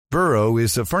Burrow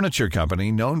is a furniture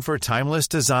company known for timeless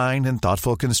design and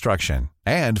thoughtful construction,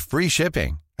 and free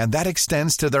shipping, and that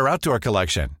extends to their outdoor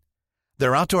collection.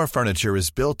 Their outdoor furniture is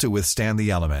built to withstand the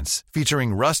elements,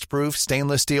 featuring rust-proof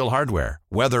stainless steel hardware,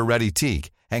 weather-ready teak,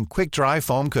 and quick-dry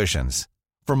foam cushions.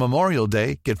 For Memorial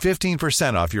Day, get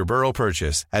 15% off your Burrow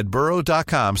purchase at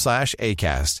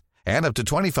burrow.com/ACAST, and up to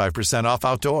 25% off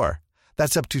outdoor.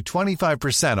 That's up to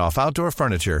 25% off outdoor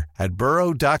furniture at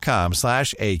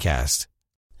burrow.com/ACAST.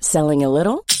 Selling a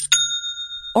little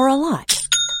or a lot?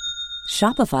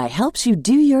 Shopify helps you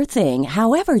do your thing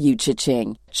however you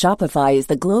cha-ching. Shopify is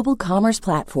the global commerce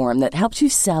platform that helps you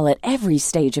sell at every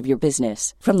stage of your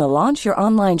business. From the launch your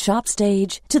online shop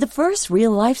stage to the first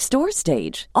real-life store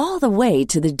stage, all the way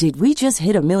to the did we just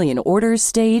hit a million orders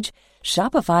stage.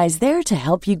 Shopify is there to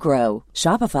help you grow.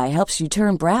 Shopify helps you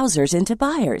turn browsers into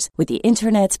buyers with the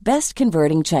internet's best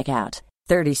converting checkout.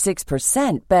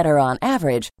 36% better on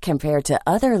average compared to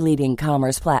other leading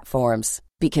commerce platforms.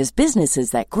 Because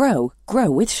businesses that grow, grow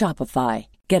with Shopify.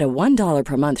 Get a $1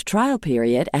 per month trial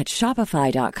period at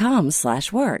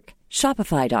shopify.com/work.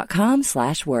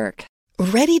 Shopify.com/work.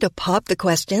 Ready to pop the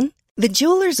question? The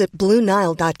jewelers at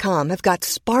BlueNile.com have got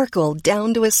sparkle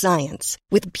down to a science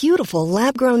with beautiful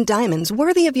lab-grown diamonds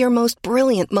worthy of your most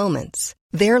brilliant moments.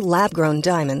 Their lab-grown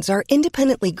diamonds are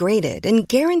independently graded and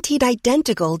guaranteed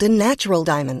identical to natural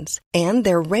diamonds, and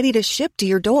they're ready to ship to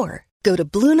your door. Go to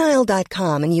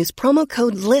BlueNile.com and use promo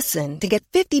code LISTEN to get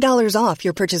 $50 off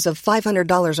your purchase of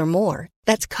 $500 or more.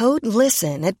 That's code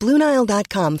LISTEN at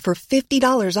BlueNile.com for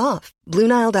 $50 off.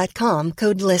 BlueNile.com,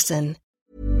 code LISTEN.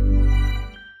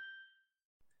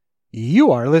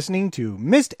 You are listening to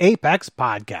Missed Apex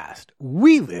Podcast.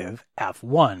 We live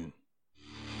F1.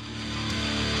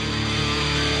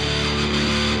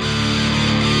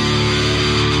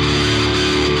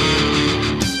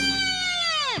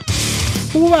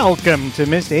 Welcome to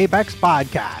Missed Apex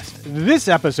Podcast. This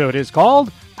episode is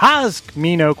called Ask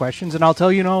Me No Questions and I'll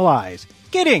Tell You No Lies.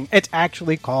 Kidding, it's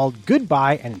actually called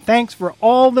Goodbye and Thanks for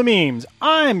All the Memes.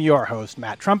 I'm your host,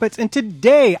 Matt Trumpets, and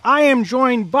today I am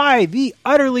joined by the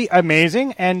utterly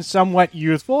amazing and somewhat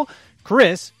youthful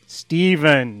Chris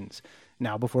Stevens.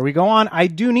 Now, before we go on, I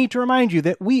do need to remind you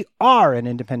that we are an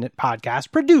independent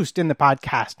podcast produced in the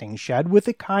podcasting shed with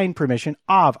the kind permission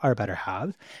of our better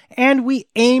halves, and we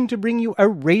aim to bring you a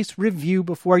race review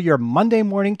before your Monday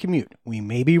morning commute. We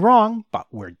may be wrong, but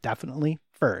we're definitely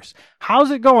first. How's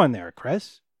it going there,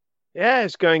 Chris? Yeah,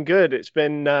 it's going good. It's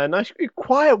been a nice,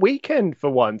 quiet weekend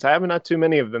for once. I haven't had too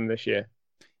many of them this year.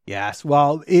 Yes,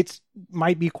 well, it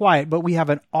might be quiet, but we have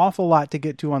an awful lot to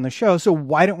get to on the show, so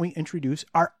why don't we introduce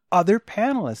our other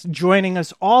panelists? Joining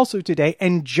us also today,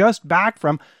 and just back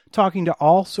from talking to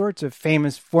all sorts of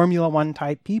famous Formula One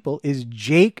type people, is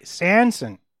Jake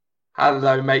Sanson.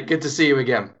 Hello, mate. Good to see you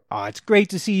again. Oh, it's great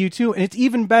to see you too, and it's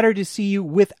even better to see you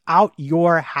without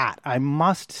your hat, I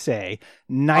must say.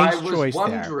 Nice choice there. I was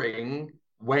wondering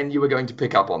when you were going to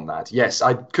pick up on that. Yes,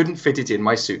 I couldn't fit it in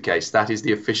my suitcase. That is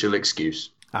the official excuse.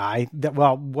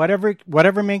 Well,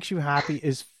 whatever makes you happy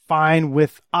is fine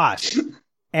with us.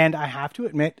 And I have to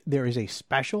admit, there is a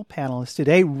special panelist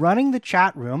today running the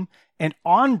chat room, and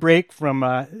on break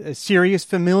from serious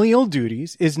familial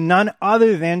duties is none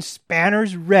other than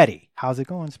Spanners Ready. How's it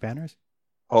going, Spanners?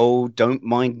 Oh, don't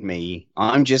mind me.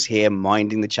 I'm just here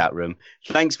minding the chat room.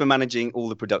 Thanks for managing all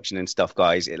the production and stuff,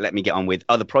 guys. It let me get on with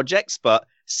other projects, but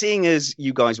seeing as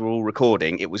you guys were all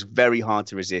recording, it was very hard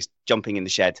to resist jumping in the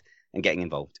shed and getting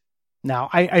involved. Now,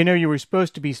 I know you were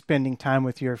supposed to be spending time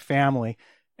with your family,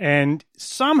 and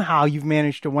somehow you've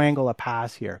managed to wangle a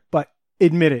pass here. But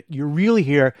admit it, you're really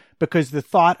here because the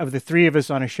thought of the three of us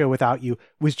on a show without you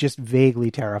was just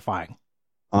vaguely terrifying.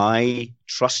 I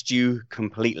trust you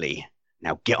completely.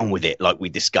 Now get on with it like we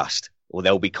discussed, or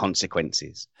there'll be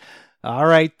consequences. All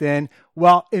right, then.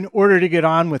 Well, in order to get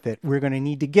on with it, we're going to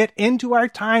need to get into our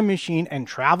time machine and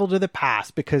travel to the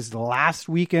past because the last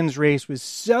weekend's race was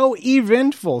so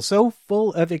eventful, so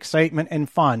full of excitement and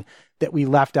fun that we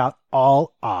left out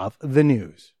all of the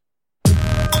news.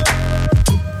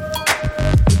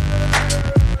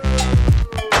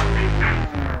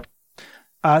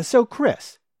 So,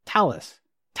 Chris, tell us,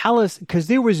 because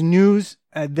there was news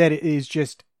that is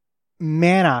just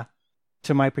manna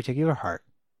to my particular heart.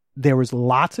 There was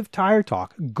lots of tire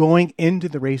talk going into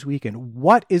the race weekend.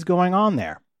 What is going on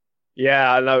there?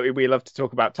 Yeah, I know we love to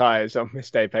talk about tires on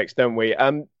Missed Apex, don't we?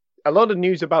 A lot of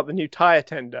news about the new tire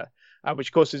tender, which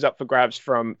of course is up for grabs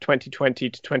from 2020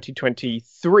 to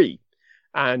 2023.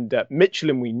 And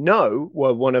Michelin, we know,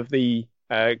 were one of the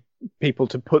people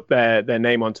to put their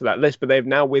name onto that list, but they've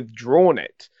now withdrawn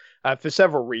it for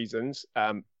several reasons.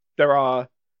 There are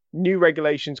new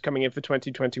regulations coming in for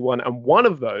 2021, and one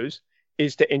of those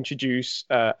is to introduce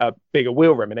a bigger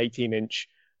wheel rim, an 18-inch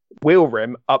wheel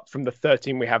rim up from the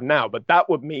 13 we have now. But that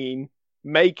would mean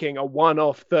making a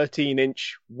one-off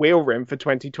 13-inch wheel rim for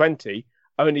 2020,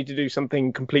 only to do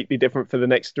something completely different for the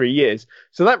next 3 years.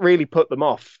 So that really put them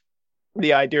off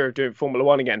the idea of doing Formula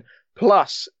One again.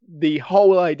 Plus, the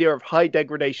whole idea of high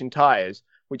degradation tires,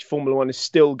 which Formula One is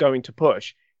still going to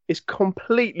push, is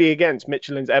completely against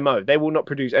Michelin's MO. They will not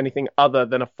produce anything other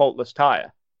than a faultless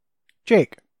tire.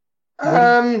 Jake?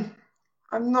 I'm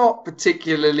not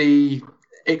particularly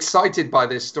excited by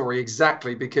this story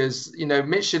exactly because,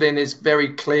 Michelin is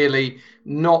very clearly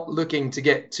not looking to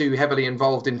get too heavily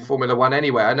involved in Formula One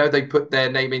anyway. I know they put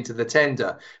their name into the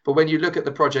tender, but when you look at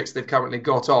the projects they've currently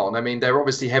got on, I mean, they're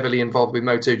obviously heavily involved with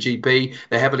MotoGP.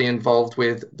 They're heavily involved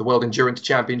with the World Endurance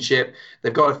Championship.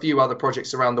 They've got a few other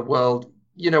projects around the world.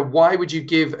 Why would you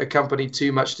give a company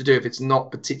too much to do if it's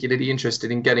not particularly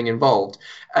interested in getting involved?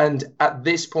 And at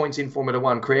this point in Formula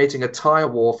One, creating a tyre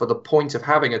war for the point of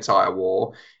having a tyre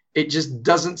war, it just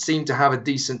doesn't seem to have a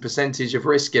decent percentage of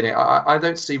risk in it. I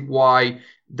don't see why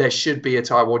there should be a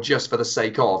tyre war just for the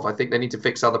sake of. I think they need to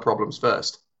fix other problems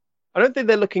first. I don't think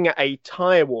they're looking at a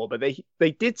tyre war, but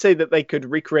they did say that they could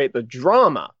recreate the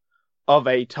drama of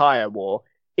a tyre war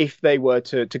if they were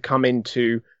to come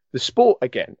into the sport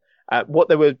again. What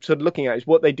they were sort of looking at is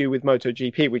what they do with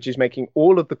MotoGP, which is making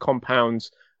all of the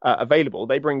compounds available.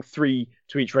 They bring 3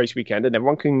 to each race weekend, and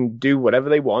everyone can do whatever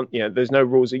they want. There's no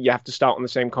rules that you have to start on the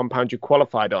same compound you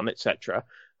qualified on, etc.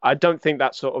 I don't think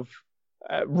that sort of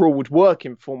rule would work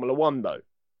in Formula One, though,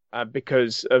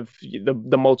 because of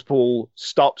the multiple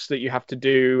stops that you have to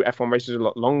do. F1 races are a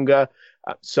lot longer.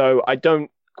 So I don't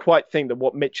quite think that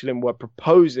what Michelin were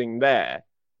proposing there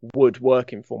would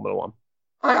work in Formula One.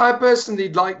 I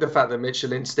personally like the fact that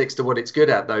Michelin sticks to what it's good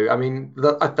at, though. I mean,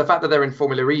 the fact that they're in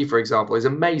Formula E, for example, is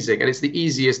amazing. And it's the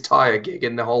easiest tyre gig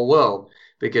in the whole world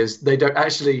because they don't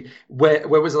actually... Where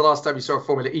was the last time you saw a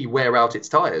Formula E wear out its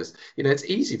tyres? It's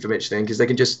easy for Michelin because they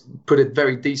can just put a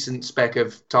very decent spec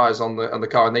of tyres on the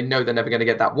car and they know they're never going to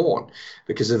get that worn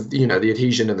because of, the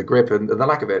adhesion and the grip and the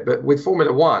lack of it. But with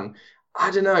Formula One,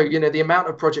 I don't know, the amount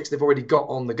of projects they've already got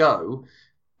on the go...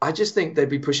 I just think they'd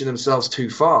be pushing themselves too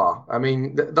far. I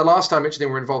mean, the last time Michelin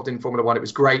were involved in Formula One, it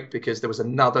was great because there was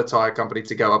another tyre company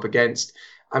to go up against.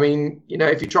 I mean,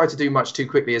 if you try to do much too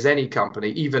quickly as any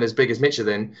company, even as big as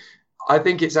Michelin, I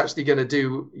think it's actually going to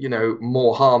do,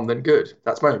 more harm than good.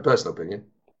 That's my own personal opinion.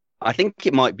 I think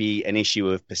it might be an issue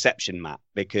of perception, Matt,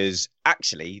 because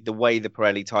actually the way the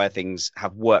Pirelli tyre things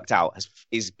have worked out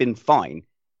has been fine.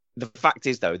 The fact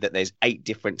is, though, that there's 8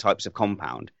 different types of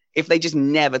compound. If they just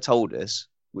never told us,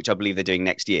 which I believe they're doing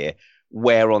next year,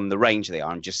 where on the range they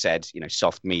are and just said,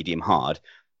 soft, medium, hard.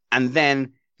 And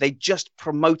then they just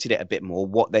promoted it a bit more,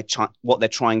 what they're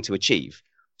trying to achieve.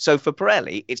 So for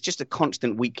Pirelli, it's just a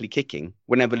constant weekly kicking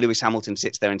whenever Lewis Hamilton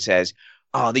sits there and says,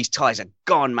 oh, these tyres are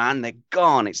gone, man, they're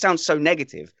gone. It sounds so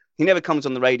negative. He never comes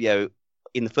on the radio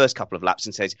in the first couple of laps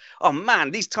and says, oh,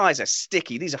 man, these tyres are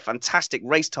sticky. These are fantastic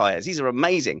race tyres. These are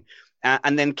amazing.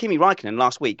 And then Kimi Räikkönen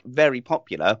last week, very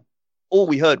popular. All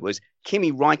we heard was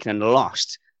Kimi Räikkönen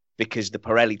lost because the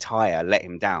Pirelli tyre let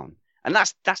him down. And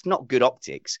that's not good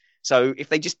optics. So if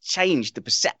they just changed the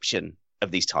perception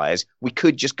of these tyres, we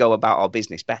could just go about our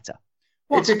business better.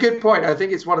 It's a good point. I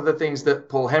think it's one of the things that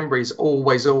Paul Hembry's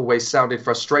always sounded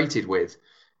frustrated with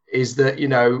is that,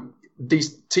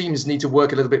 these teams need to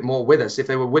work a little bit more with us. If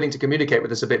they were willing to communicate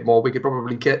with us a bit more, we could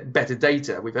probably get better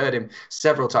data. We've heard him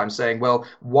several times saying, well,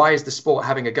 why is the sport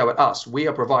having a go at us? We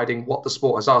are providing what the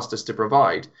sport has asked us to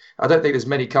provide. I don't think there's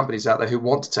many companies out there who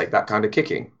want to take that kind of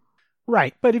kicking.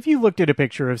 Right. But if you looked at a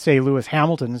picture of, say, Lewis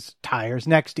Hamilton's tires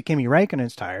next to Kimi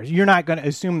Räikkönen's tires, you're not going to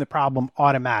assume the problem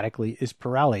automatically is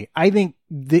Pirelli. I think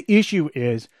the issue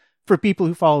is, for people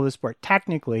who follow the sport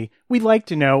technically, we'd like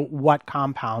to know what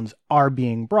compounds are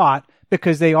being brought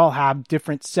because they all have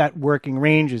different set working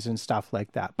ranges and stuff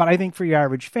like that. But I think for your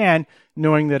average fan,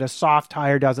 knowing that a soft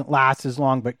tire doesn't last as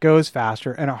long but goes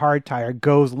faster and a hard tire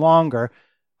goes longer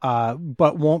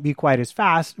but won't be quite as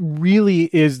fast really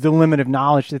is the limit of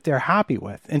knowledge that they're happy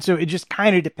with. And so it just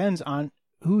kind of depends on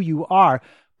who you are.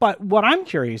 But what I'm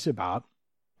curious about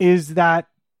is that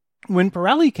when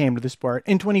Pirelli came to the sport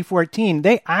in 2014,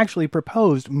 they actually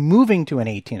proposed moving to an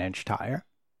 18-inch tire.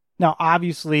 Now,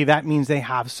 obviously, that means they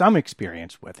have some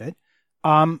experience with it.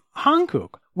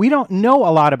 Hankook, we don't know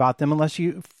a lot about them unless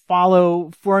you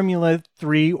follow Formula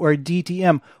 3 or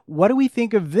DTM. What do we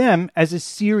think of them as a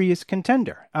serious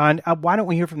contender? And why don't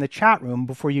we hear from the chat room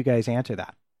before you guys answer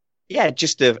that? Yeah,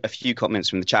 just a few comments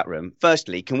from the chat room.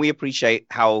 Firstly, can we appreciate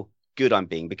how good I'm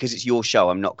being. Because it's your show,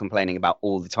 I'm not complaining about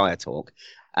all the tyre talk.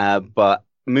 But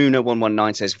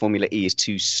Muna119 says Formula E is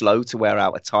too slow to wear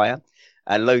out a tyre.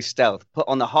 Low Stealth, put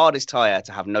on the hardest tyre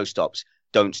to have no stops.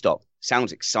 Don't stop.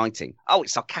 Sounds exciting. Oh,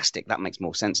 it's sarcastic. That makes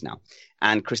more sense now.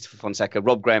 And Christopher Fonseca,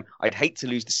 Rob Graham, I'd hate to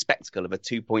lose the spectacle of a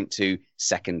 2.2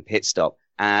 second pit stop.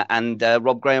 And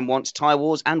Rob Graham wants tyre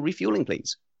wars and refueling,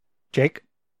 please. Jake?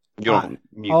 You're on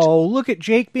mute. Oh, look at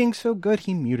Jake being so good.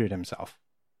 He muted himself.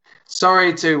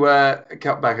 Sorry to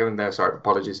cut back in there. Sorry,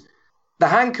 apologies. The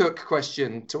Hankook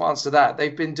question, to answer that,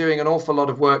 they've been doing an awful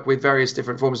lot of work with various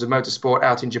different forms of motorsport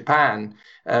out in Japan,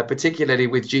 particularly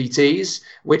with GTs,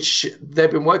 which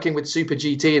they've been working with Super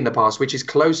GT in the past, which is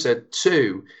closer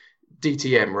to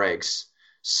DTM regs.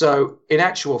 So in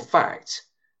actual fact,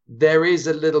 there is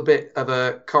a little bit of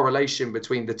a correlation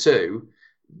between the two.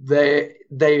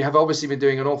 They have obviously been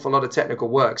doing an awful lot of technical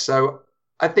work. So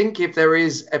I think if there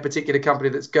is a particular company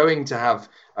that's going to have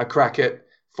a crack at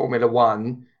Formula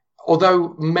One,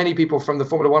 although many people from the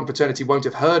Formula One fraternity won't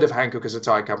have heard of Hankook as a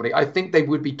tyre company, I think they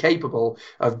would be capable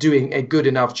of doing a good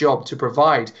enough job to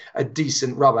provide a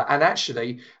decent rubber and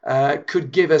actually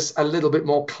could give us a little bit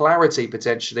more clarity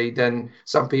potentially than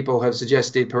some people have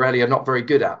suggested Pirelli are not very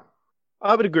good at.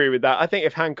 I would agree with that. I think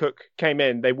if Hankook came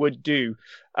in, they would do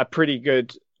a pretty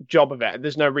good job of it.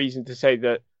 There's no reason to say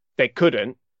that they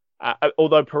couldn't,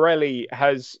 although Pirelli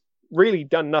has really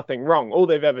done nothing wrong. All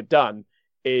they've ever done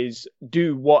is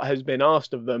do what has been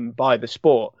asked of them by the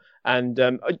sport. And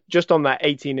just on that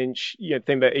 18-inch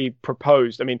thing that he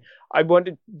proposed, I mean, I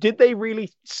wondered, did they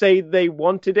really say they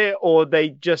wanted it, or they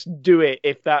just do it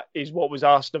if that is what was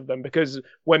asked of them? Because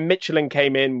when Michelin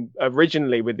came in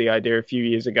originally with the idea a few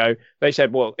years ago, they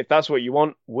said, well, if that's what you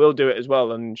want, we'll do it as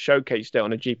well, and showcased it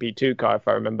on a GP2 car, if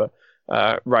I remember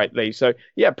rightly. So,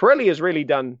 yeah, Pirelli has really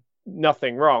done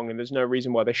nothing wrong, and there's no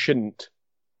reason why they shouldn't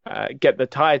get the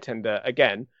tyre tender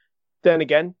again. Then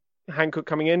again, Hankook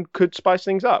coming in could spice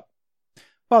things up.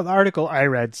 Well, the article I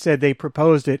read said they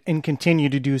proposed it and continue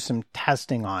to do some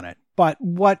testing on it. But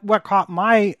what caught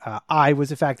my eye was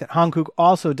the fact that Hankook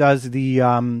also does the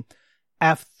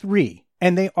F3,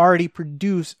 and they already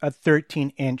produce a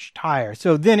 13-inch tire.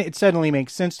 So then it suddenly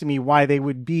makes sense to me why they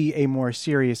would be a more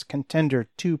serious contender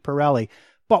to Pirelli.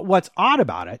 But what's odd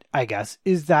about it, I guess,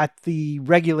 is that the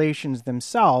regulations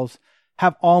themselves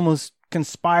have almost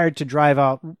conspired to drive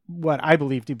out what I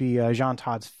believe to be Jean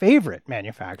Todt's favorite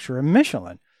manufacturer,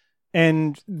 Michelin.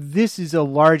 And this is a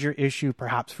larger issue,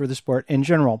 perhaps, for the sport in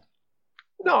general.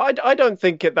 No, I don't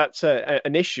think that's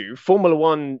an issue. Formula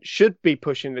One should be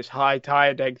pushing this high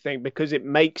tyre deg thing because it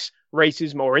makes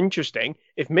races more interesting.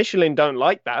 If Michelin don't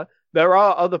like that, there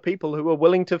are other people who are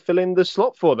willing to fill in the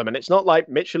slot for them. And it's not like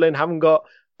Michelin haven't got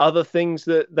other things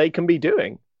that they can be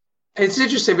doing. It's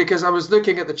interesting because I was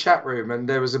looking at the chat room and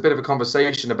there was a bit of a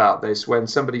conversation about this when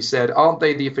somebody said, aren't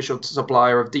they the official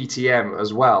supplier of DTM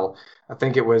as well? I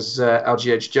think it was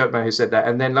LGH Jerkman who said that.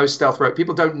 And then Low Stealth wrote,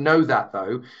 people don't know that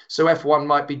though, so F1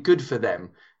 might be good for them.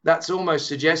 That's almost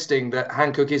suggesting that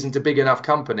Hankook isn't a big enough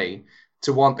company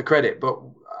to want the credit. But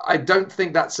I don't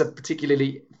think that's a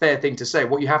particularly fair thing to say.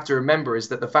 What you have to remember is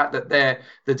that the fact that they're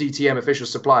the DTM official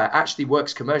supplier actually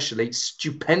works commercially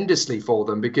stupendously for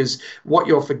them, because what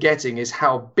you're forgetting is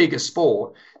how big a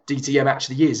sport DTM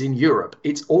actually is in Europe.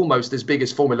 It's almost as big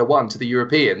as Formula One to the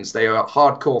Europeans. They are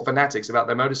hardcore fanatics about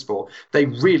their motorsport. They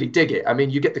really dig it. I mean,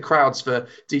 you get the crowds for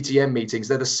DTM meetings.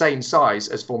 They're the same size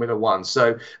as Formula One.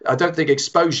 So I don't think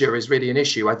exposure is really an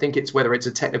issue. I think it's whether it's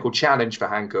a technical challenge for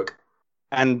Hankook.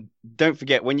 And don't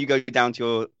forget, when you go down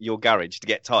to your garage to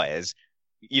get tyres,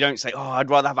 you don't say, oh, I'd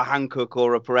rather have a Hankook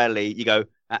or a Pirelli. You go,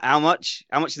 how much?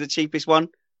 How much is the cheapest one?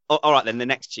 Oh, all right, then the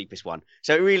next cheapest one.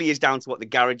 So it really is down to what the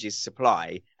garages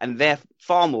supply, and they're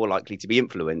far more likely to be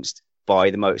influenced by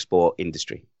the motorsport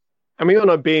industry. And we all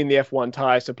know being the F1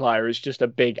 tyre supplier is just a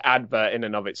big advert in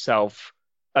and of itself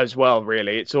as well,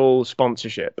 really. It's all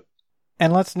sponsorship.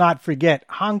 And let's not forget,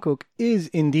 Hankook is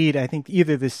indeed, I think,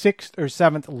 either the 6th or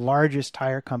 7th largest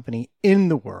tire company in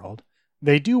the world.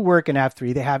 They do work in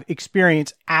F3. They have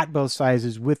experience at both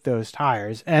sizes with those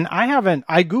tires. And I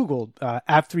Googled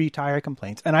F3 tire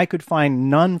complaints, and I could find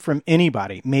none from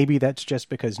anybody. Maybe that's just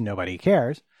because nobody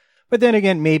cares. But then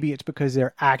again, maybe it's because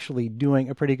they're actually doing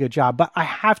a pretty good job. But I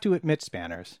have to admit,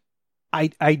 Spanners, I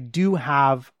do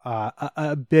have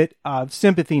a bit of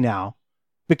sympathy now,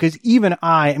 because even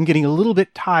I am getting a little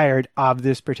bit tired of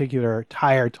this particular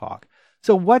tire talk.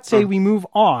 So what say we move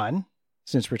on,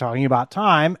 since we're talking about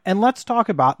time, and let's talk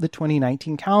about the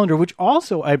 2019 calendar, which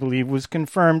also, I believe, was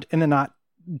confirmed in the not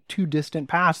too distant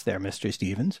past there, Mr.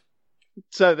 Stevens.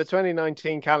 So the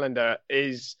 2019 calendar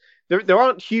is, there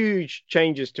aren't huge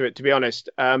changes to it, to be honest.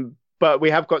 but we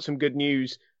have got some good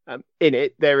news in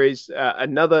it. There is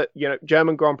another,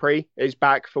 German Grand Prix is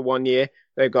back for 1 year.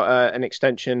 They've got an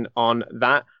extension on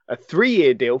that, a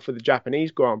 3-year deal for the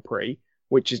Japanese Grand Prix,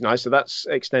 which is nice. So that's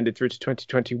extended through to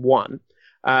 2021.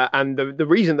 And the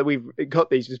reason that we've got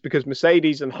these is because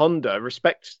Mercedes and Honda,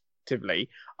 respectively,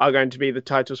 are going to be the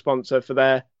title sponsor for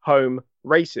their home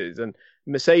races. And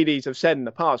Mercedes have said in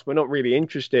the past, we're not really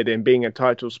interested in being a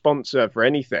title sponsor for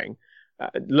anything,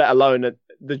 let alone at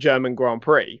the German Grand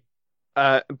Prix.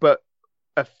 But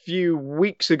a few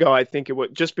weeks ago, I think it was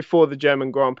just before the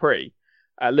German Grand Prix,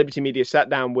 Liberty Media sat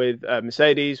down with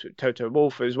Mercedes, with Toto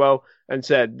Wolff as well, and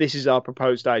said, this is our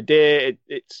proposed idea.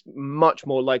 It's much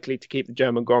more likely to keep the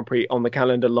German Grand Prix on the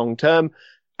calendar long term.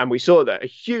 And we saw that a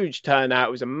huge turnout.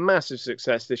 It was a massive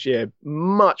success this year,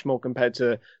 much more compared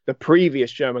to the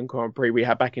previous German Grand Prix we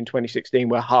had back in 2016,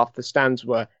 where half the stands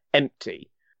were empty.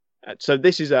 So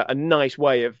this is a nice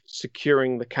way of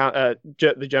securing the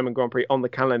German Grand Prix on the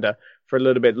calendar for a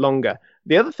little bit longer.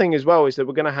 The other thing as well is that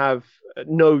we're going to have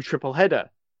no triple header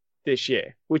this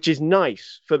year, which is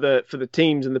nice for the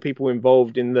teams and the people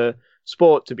involved in the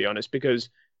sport, to be honest, because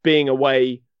being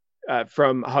away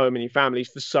from home and your families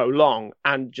for so long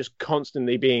and just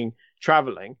constantly being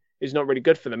traveling is not really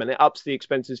good for them. And it ups the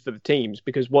expenses for the teams,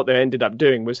 because what they ended up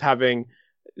doing was having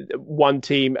one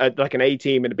team, like an A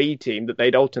team and a B team, that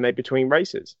they'd alternate between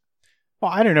races.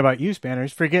 Well, I don't know about you,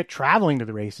 Spanners. Forget traveling to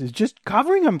the races. Just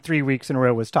covering them 3 weeks in a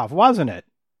row was tough, wasn't it?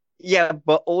 Yeah,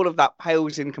 but all of that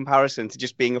pales in comparison to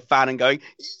just being a fan and going,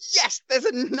 yes, there's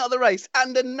another race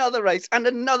and another race and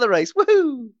another race.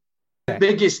 Woohoo! The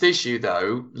biggest issue,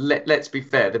 though, let's be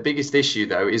fair, the biggest issue,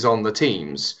 though, is on the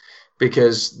teams,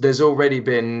 because there's already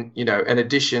been, an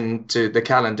addition to the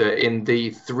calendar in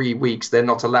the 3 weeks. They're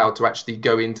not allowed to actually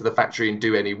go into the factory and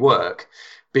do any work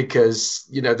because,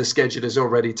 the schedule is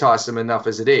already tiresome enough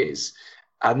as it is.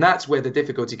 And that's where the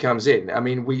difficulty comes in. I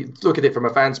mean, we look at it from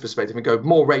a fan's perspective and go,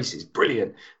 more races,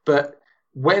 brilliant. But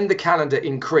when the calendar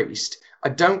increased, I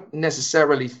don't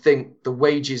necessarily think the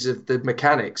wages of the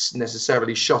mechanics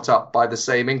necessarily shot up by the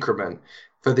same increment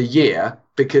for the year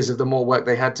because of the more work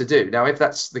they had to do. Now, if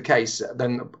that's the case,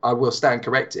 then I will stand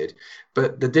corrected.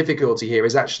 But the difficulty here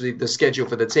is actually the schedule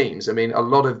for the teams. I mean, a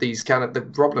lot of these the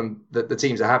problem that the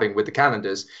teams are having with the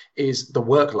calendars is the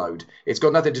workload. It's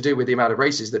got nothing to do with the amount of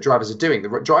races that drivers are doing.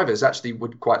 The drivers actually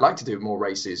would quite like to do more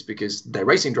races because they're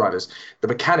racing drivers. The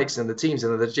mechanics and the teams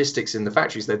and the logistics in the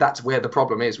factories, that's where the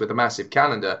problem is with the massive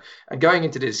calendar. And going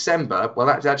into December, well,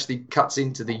 that actually cuts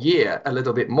into the year a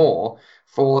little bit more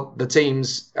for the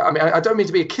teams. I mean, I don't mean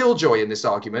to be a killjoy in this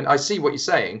argument. I see what you're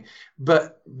saying,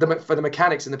 but for the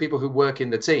mechanics and the people who work in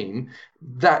the team,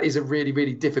 that is a really,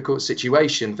 really difficult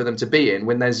situation for them to be in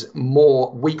when there's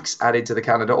more weeks added to the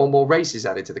calendar or more races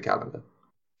added to the calendar.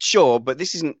 Sure, but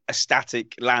this isn't a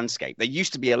static landscape. There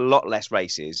used to be a lot less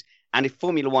races. And if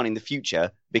Formula One in the future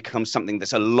becomes something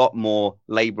that's a lot more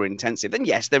labor intensive, then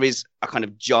yes, there is a kind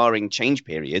of jarring change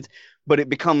period, but it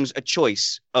becomes a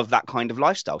choice of that kind of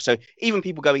lifestyle. So even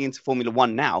people going into Formula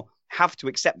One now have to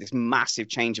accept this massive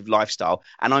change of lifestyle.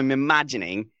 And I'm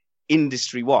imagining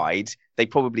industry-wide, they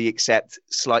probably accept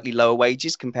slightly lower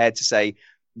wages compared to, say,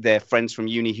 their friends from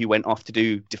uni who went off to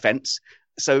do defense.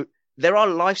 So there are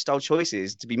lifestyle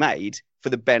choices to be made for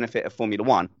the benefit of Formula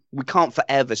One. We can't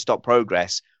forever stop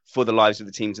progress for the lives of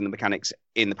the teams and the mechanics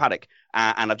in the paddock.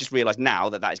 And I've just realized now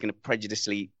that is going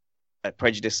to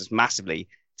prejudice us massively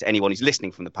to anyone who's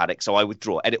listening from the paddock. So I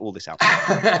withdraw, edit all this out.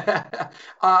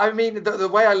 I mean, the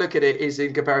way I look at it is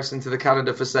in comparison to the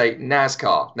calendar for, say,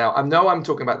 NASCAR. Now, I know I'm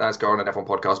talking about NASCAR on an F1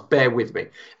 podcast. Bear with me.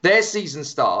 Their season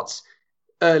starts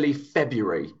early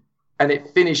February and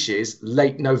it finishes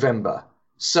late November.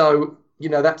 So,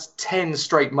 that's 10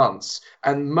 straight months.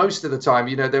 And most of the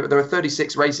time, there are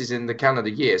 36 races in the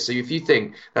calendar year. So if you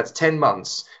think that's 10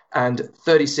 months and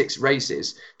 36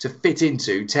 races to fit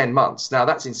into 10 months. Now,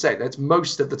 that's insane. That's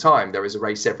most of the time there is a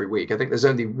race every week. I think there's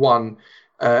only one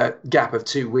gap of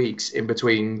 2 weeks in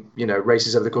between,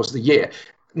 races over the course of the year.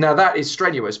 Now, that is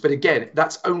strenuous. But again,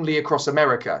 that's only across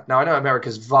America. Now, I know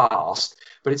America's vast,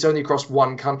 but it's only across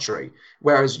one country.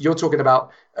 Whereas you're talking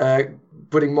about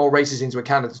putting more races into a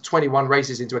calendar, 21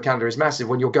 races into a calendar is massive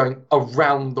when you're going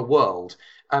around the world.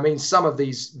 I mean, some of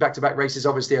these back-to-back races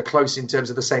obviously are close in terms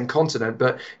of the same continent,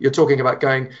 but you're talking about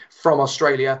going from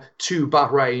Australia to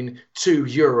Bahrain to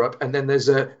Europe, and then there's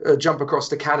a jump across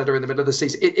to Canada in the middle of the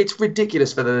season. It's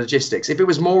ridiculous for the logistics. If it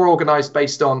was more organised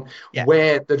based on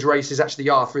where the races actually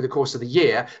are through the course of the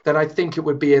year, then I think it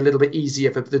would be a little bit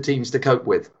easier for the teams to cope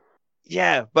with.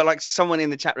 Yeah, but like someone in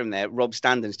the chat room there, Rob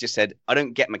Standens just said, I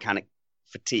don't get mechanic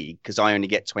fatigue because I only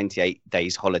get 28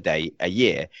 days holiday a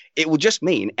year. It will just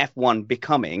mean F1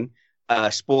 becoming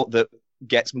a sport that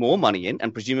gets more money in,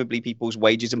 and presumably people's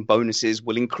wages and bonuses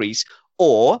will increase,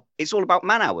 or it's all about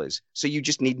man hours. So you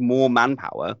just need more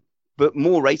manpower, but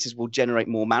more races will generate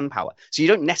more manpower. So you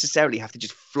don't necessarily have to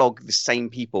just flog the same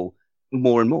people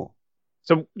more and more.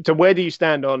 So where do you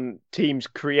stand on teams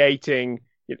creating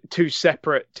two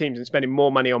separate teams and spending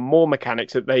more money on more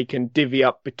mechanics that they can divvy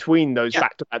up between those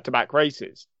back-to-back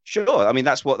races? Sure. I mean,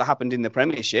 that's what happened in the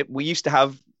Premiership. We used to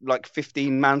have like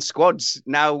 15-man squads.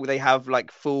 Now they have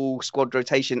like full squad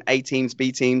rotation, A teams,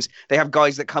 B teams. They have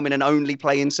guys that come in and only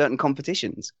play in certain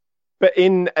competitions. But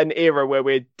in an era where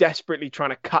we're desperately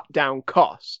trying to cut down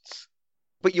costs.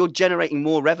 But you're generating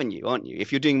more revenue, aren't you?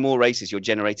 If you're doing more races, you're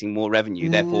generating more revenue.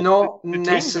 Therefore, not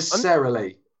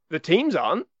necessarily. The teams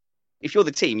aren't. If you're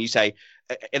the team, you say,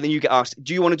 and then you get asked,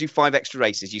 do you want to do 5 extra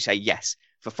races? You say, yes.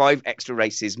 For 5 extra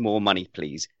races, more money,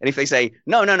 please. And if they say,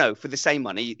 no, for the same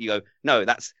money, you go, no,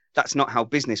 that's not how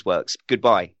business works.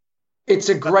 Goodbye. It's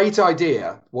a great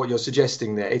idea, what you're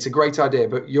suggesting there. It's a great idea,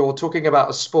 but you're talking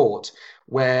about a sport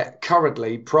where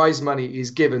currently prize money is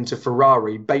given to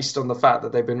Ferrari based on the fact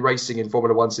that they've been racing in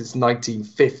Formula One since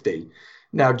 1950.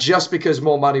 Now, just because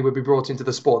more money would be brought into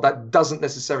the sport, that doesn't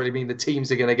necessarily mean the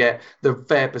teams are going to get the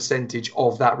fair percentage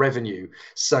of that revenue.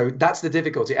 So that's the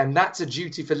difficulty. And that's a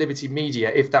duty for Liberty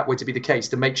Media, if that were to be the case,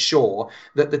 to make sure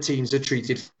that the teams are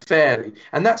treated fairly.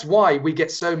 And that's why we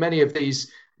get so many of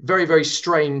these very, very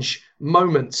strange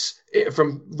moments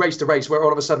from race to race where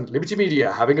all of a sudden Liberty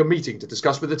Media having a meeting to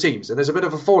discuss with the teams and there's a bit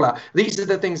of a fallout. These are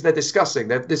the things they're discussing.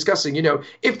 They're discussing,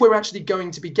 if we're actually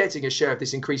going to be getting a share of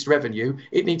this increased revenue,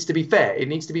 it needs to be fair. It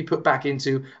needs to be put back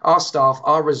into our staff,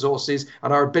 our resources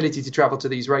and our ability to travel to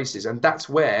these races. And that's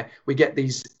where we get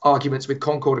these arguments with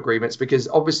Concord agreements, because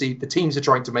obviously the teams are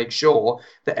trying to make sure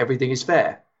that everything is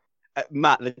fair.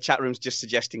 Matt, the chat room's just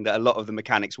suggesting that a lot of the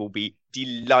mechanics will be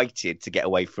delighted to get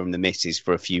away from the misses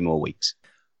for a few more weeks.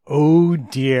 Oh,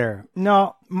 dear.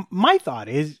 No, my thought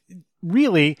is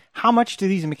really, how much do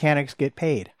these mechanics get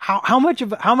paid? How much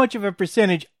of a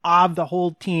percentage of the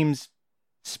whole team's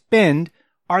spend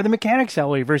are the mechanic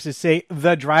salary versus, say,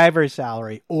 the driver's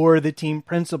salary or the team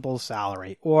principal's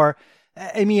salary? Or,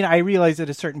 I mean, I realize at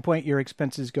a certain point your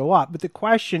expenses go up, but the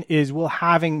question is, will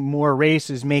having more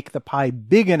races make the pie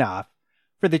big enough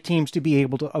for the teams to be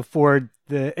able to afford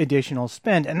the additional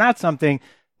spend? And that's something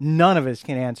none of us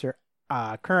can answer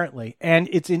currently. And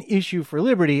it's an issue for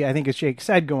Liberty, I think, as Jake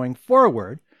said, going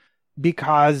forward,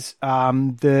 because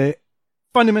the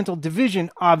fundamental division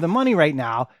of the money right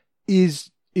now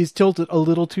is tilted a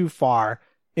little too far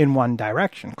in one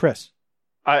direction. Chris?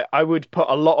 I would put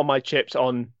a lot of my chips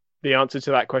on the answer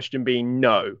to that question being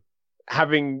no.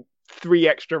 Having 3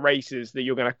 extra races that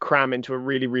you're going to cram into a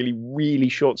really, really, really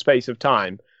short space of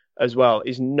time as well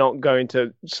is not going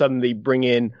to suddenly bring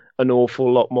in an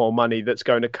awful lot more money that's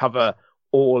going to cover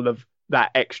all of that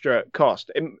extra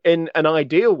cost. In an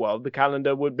ideal world, the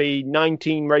calendar would be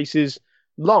 19 races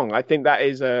long. I think that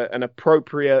is an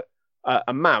appropriate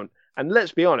amount. And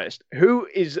let's be honest, who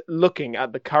is looking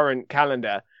at the current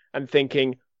calendar and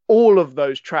thinking, all of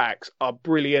those tracks are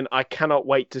brilliant, I cannot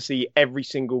wait to see every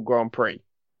single Grand Prix?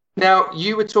 Now,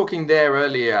 you were talking there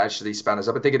earlier, actually, Spanners.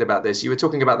 I've been thinking about this. You were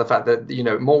talking about the fact that,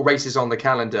 more races on the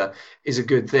calendar is a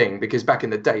good thing, because back in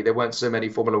the day, there weren't so many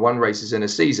Formula One races in a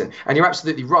season. And you're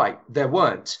absolutely right, there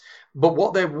weren't. But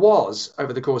what there was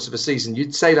over the course of a season,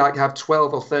 you'd say like have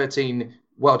 12 or 13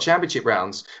 World Championship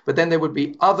rounds, but then there would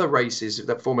be other races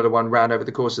that Formula One ran over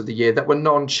the course of the year that were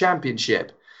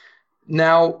non-championship.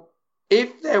 Now,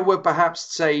 if there were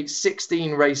perhaps, say,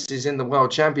 16 races in the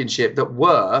World Championship that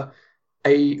were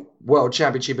a World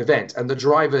Championship event and the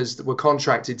drivers that were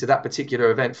contracted to that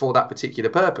particular event for that particular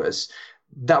purpose,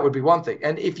 that would be one thing.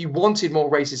 And if you wanted more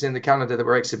races in the calendar that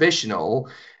were exhibitional,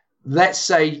 let's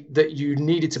say that you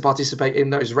needed to participate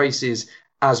in those races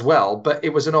as well, but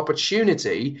it was an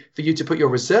opportunity for you to put your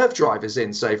reserve drivers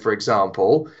in, say, for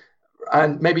example,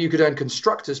 and maybe you could earn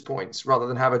constructors points rather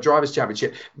than have a drivers'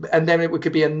 championship. And then it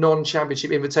could be a non-championship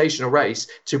invitational race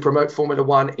to promote Formula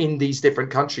One in these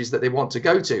different countries that they want to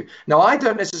go to. Now, I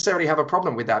don't necessarily have a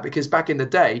problem with that, because back in the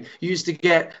day, you used to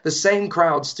get the same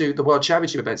crowds to the World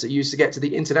Championship events that you used to get to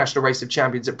the International Race of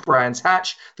Champions at Brands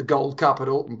Hatch, the Gold Cup at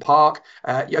Alton Park,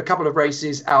 a couple of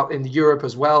races out in Europe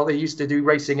as well. They used to do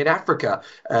racing in Africa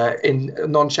in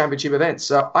non-championship events.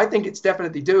 So I think it's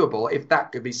definitely doable if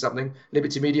that could be something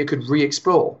Liberty Media could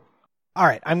re-explore. All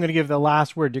right, I'm going to give the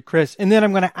last word to Chris, and then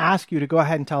I'm going to ask you to go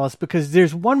ahead and tell us, because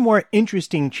there's one more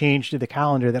interesting change to the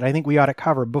calendar that I think we ought to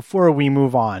cover before we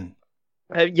move on.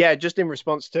 Just in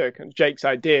response to Jake's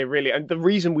idea, really. And the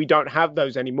reason we don't have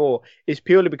those anymore is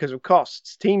purely because of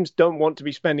costs. Teams don't want to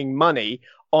be spending money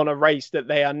on a race that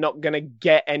they are not going to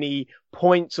get any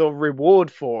points or reward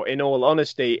for, in all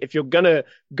honesty. If you're going to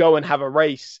go and have a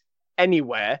race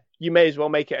anywhere, you may as well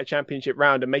make it a championship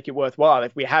round and make it worthwhile.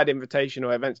 If we had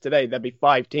invitational events today, there'd be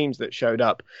 5 teams that showed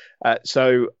up.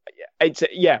 So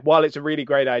while it's a really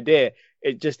great idea,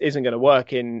 it just isn't going to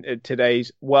work in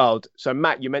today's world. So,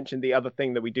 Matt, you mentioned the other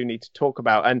thing that we do need to talk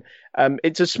about. And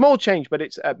it's a small change, but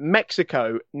it's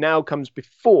Mexico now comes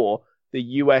before the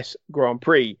US Grand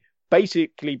Prix,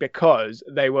 basically because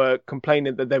they were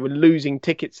complaining that they were losing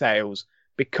ticket sales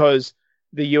because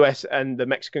the US and the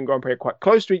Mexican Grand Prix are quite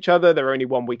close to each other. They're only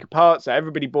 1 week apart. So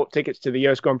everybody bought tickets to the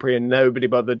US Grand Prix and nobody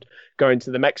bothered going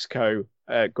to the Mexico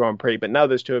Grand Prix. But now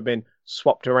those two have been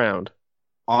swapped around.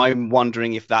 I'm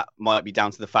wondering if that might be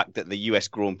down to the fact that the US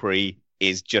Grand Prix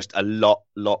is just a lot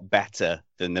better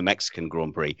than the Mexican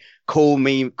Grand Prix. Call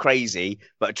me crazy,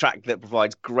 but a track that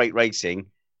provides great racing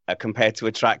compared to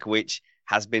a track which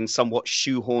has been somewhat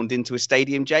shoehorned into a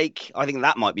stadium, Jake. I think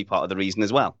that might be part of the reason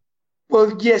as well.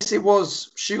 Well, yes, it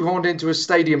was shoehorned into a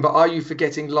stadium, but are you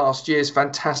forgetting last year's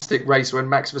fantastic race when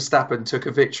Max Verstappen took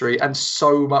a victory and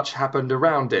so much happened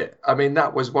around it? I mean,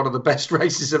 that was one of the best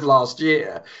races of last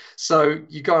year. So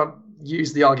you can't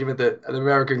use the argument that an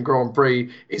American Grand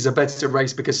Prix is a better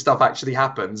race because stuff actually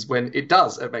happens when it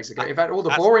does at Mexico. In fact, all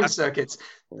the boring circuits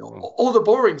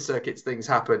things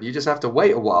happen. You just have to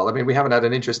wait a while. I mean, we haven't had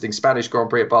an interesting Spanish Grand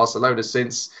Prix at Barcelona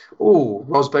since,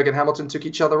 Rosberg and Hamilton took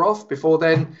each other off. Before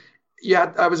then,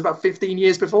 I was about 15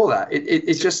 years before that.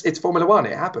 It's Formula One.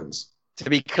 It happens. To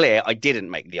be clear, I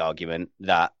didn't make the argument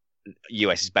that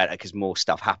US is better because more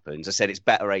stuff happens. I said it's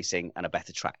better racing and a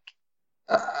better track.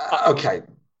 Okay.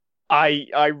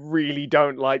 I really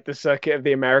don't like the Circuit of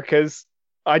the Americas.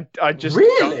 I just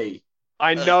really.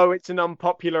 I know it's an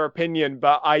unpopular opinion,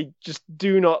 but I just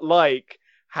do not like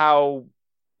how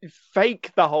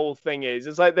fake the whole thing is.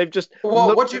 It's like they've just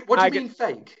what do you mean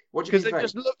fake? Because they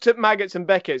just looked at Maggotts and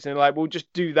Beckett's and like, we'll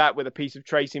just do that with a piece of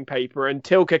tracing paper. And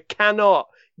Tilke cannot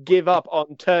give up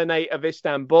on Turn 8 of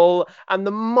Istanbul and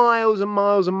the miles and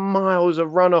miles and miles of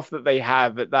runoff that they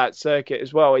have at that circuit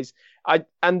as well.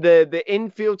 And the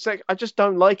infield section, I just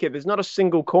don't like it. There's not a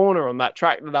single corner on that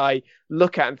track that I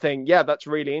look at and think, yeah, that's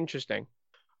really interesting.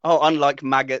 Oh, unlike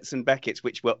Maggotts and Beckett's,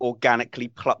 which were organically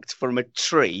plucked from a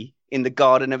tree in the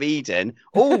Garden of Eden,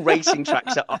 all racing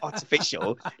tracks are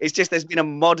artificial. It's just there's been a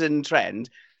modern trend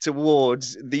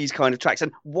towards these kind of tracks.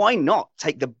 And why not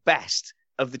take the best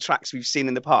of the tracks we've seen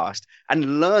in the past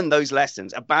and learn those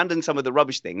lessons, abandon some of the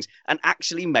rubbish things, and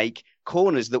actually make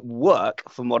corners that work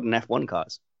for modern F1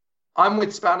 cars? I'm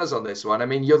with Spanners on this one. I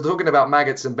mean, you're talking about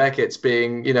Maggotts and Beckett's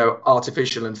being,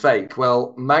 artificial and fake.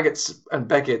 Well, Maggotts and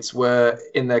Beckett's were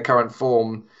in their current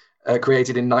form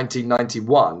created in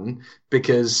 1991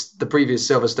 because the previous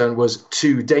Silverstone was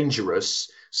too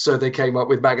dangerous. So they came up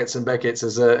with Maggotts and Beckett's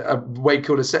as a way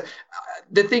cooler set.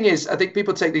 The thing is, I think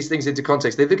people take these things into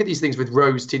context. They look at these things with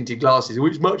rose-tinted glasses,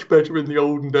 which is much better in the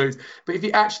olden days. But if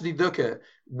you actually look at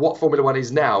what Formula One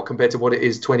is now compared to what it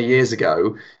is 20 years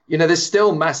ago, there's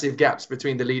still massive gaps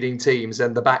between the leading teams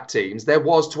and the back teams. There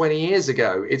was 20 years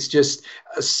ago. It's just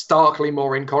starkly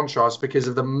more in contrast because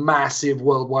of the massive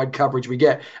worldwide coverage we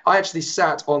get. I actually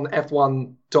sat on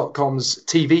F1.com's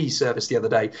TV service the other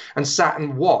day and sat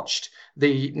and watched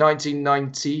the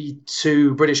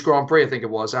 1992 British Grand Prix, I think it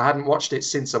was. I hadn't watched it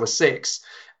since I was 6.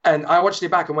 And I watched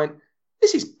it back and went,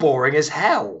 this is boring as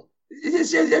hell.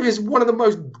 It was one of the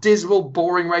most dismal,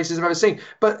 boring races I've ever seen.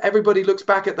 But everybody looks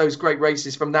back at those great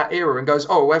races from that era and goes,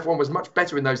 oh, F1 was much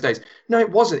better in those days. No,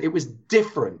 it wasn't. It was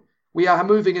different. We are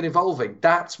moving and evolving.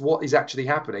 That's what is actually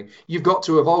happening. You've got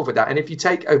to evolve with that. And if you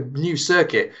take a new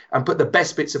circuit and put the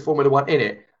best bits of Formula One in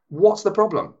it, what's the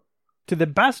problem? To the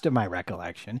best of my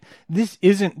recollection, this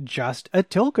isn't just a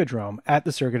Tilkedrome at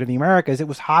the Circuit of the Americas. It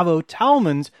was Havo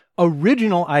Tellman's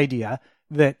original idea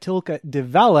that Tilke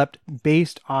developed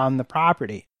based on the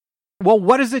property. Well,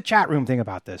 what does the chat room think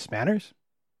about this, Manners?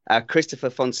 Christopher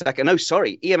Fonseca,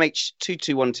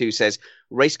 EMH2212 says,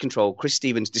 race control, Chris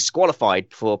Stevens disqualified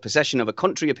for possession of a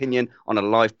contrary opinion on a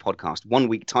live podcast. 1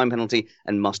 week time penalty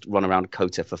and must run around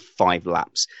Kota for 5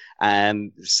 laps.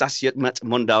 Sasyatmat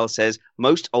Mundal says,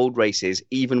 most old races,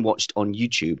 even watched on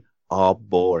YouTube, are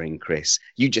boring, Chris.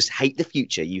 You just hate the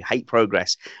future. You hate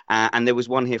progress. And there was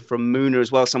one here from Mooner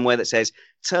as well, somewhere that says,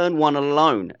 turn 1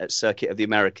 alone at Circuit of the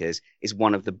Americas is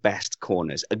one of the best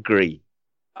corners. Agree.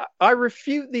 I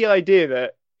refute the idea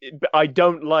that I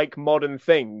don't like modern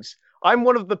things. I'm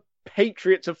one of the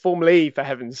patriots of Formula E, for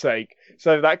heaven's sake.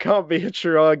 So that can't be a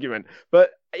true argument.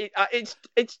 But there's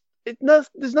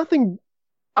nothing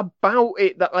about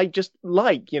it that I just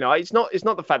like. It's not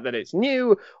the fact that it's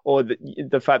new or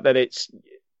the fact that it's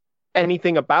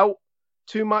anything about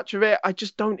too much of it. I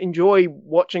just don't enjoy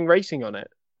watching racing on it.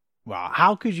 Well,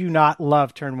 how could you not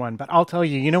love Turn 1? But I'll tell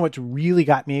you, you know what's really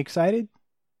got me excited?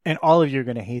 And all of you are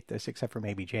going to hate this, except for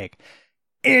maybe Jake.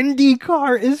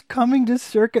 IndyCar is coming to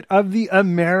Circuit of the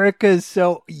Americas.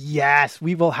 So yes,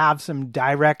 we will have some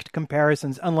direct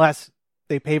comparisons unless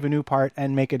they pave a new part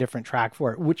and make a different track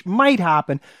for it, which might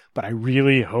happen, but I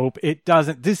really hope it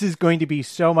doesn't. This is going to be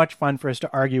so much fun for us to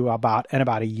argue about in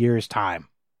about a year's time.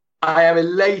 I am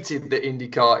elated that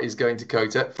IndyCar is going to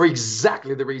COTA for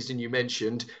exactly the reason you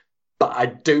mentioned. But I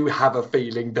do have a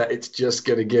feeling that it's just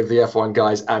going to give the F1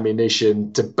 guys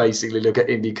ammunition to basically look at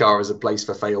IndyCar as a place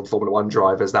for failed Formula One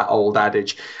drivers, that old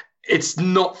adage. It's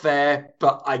not fair,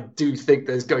 but I do think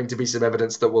there's going to be some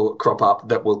evidence that will crop up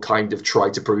that will kind of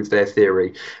try to prove their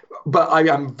theory. But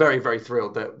I am very, very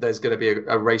thrilled that there's going to be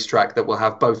a racetrack that will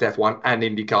have both F1 and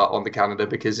IndyCar on the calendar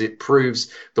because it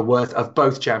proves the worth of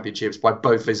both championships by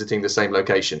both visiting the same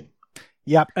location.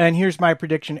 Yep, and here's my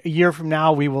prediction. A year from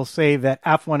now, we will say that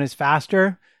F1 is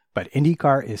faster, but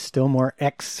IndyCar is still more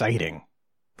exciting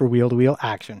for wheel-to-wheel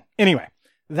action. Anyway,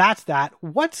 that's that.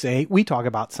 What say we talk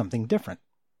about something different?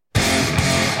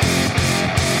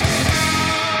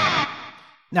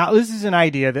 Now, this is an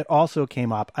idea that also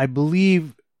came up, I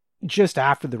believe, just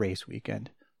after the race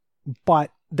weekend. But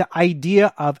the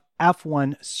idea of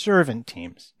F1 servant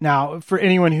teams. Now, for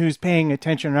anyone who's paying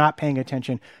attention or not paying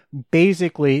attention,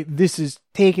 basically, this is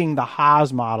taking the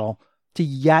Haas model to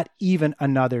yet even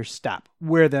another step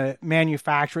where the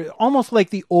manufacturer, almost like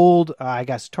the old,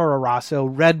 Toro Rosso,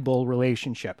 Red Bull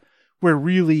relationship, where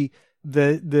really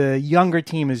the younger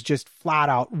team is just flat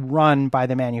out run by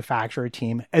the manufacturer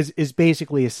team is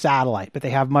basically a satellite, but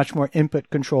they have much more input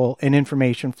control and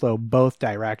information flow both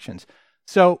directions.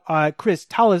 So, Chris,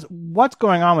 tell us what's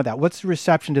going on with that. What's the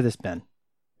reception to this been?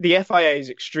 The FIA is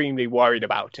extremely worried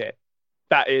about it.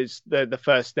 That is the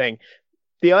first thing.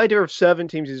 The idea of servant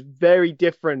teams is very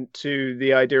different to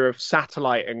the idea of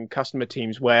satellite and customer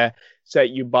teams where, say,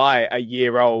 you buy a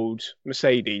year-old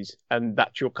Mercedes and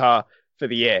that's your car for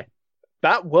the year.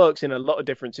 That works in a lot of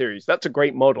different series. That's a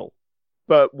great model.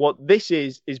 But what this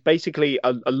is basically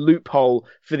a loophole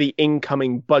for the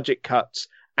incoming budget cuts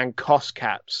and cost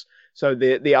caps. So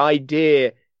the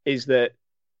idea is that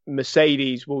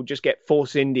Mercedes will just get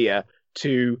Force India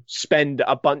to spend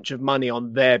a bunch of money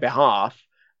on their behalf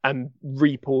and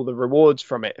reap all the rewards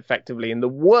from it effectively. And the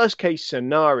worst case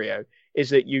scenario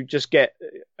is that you just get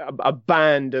a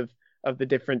band of the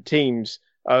different teams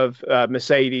of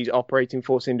Mercedes operating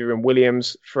Force India and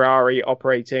Williams, Ferrari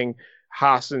operating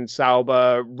Haas and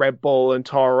Sauber, Red Bull and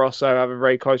Toro Rosso have a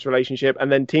very close relationship.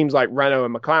 And then teams like Renault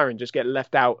and McLaren just get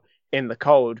left out in the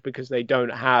cold because they don't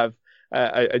have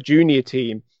a junior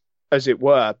team, as it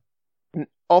were. And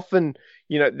often,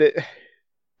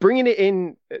 bringing it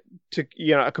in to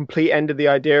a complete end of the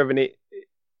idea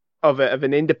of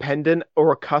an independent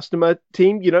or a customer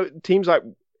team. Teams like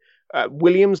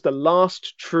Williams, the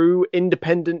last true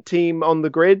independent team on the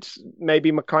grid,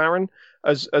 maybe McLaren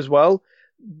as well.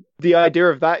 The idea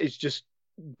of that is just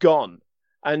gone.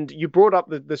 And you brought up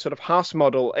the sort of Haas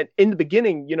model. And in the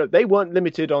beginning, they weren't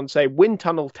limited on, say, wind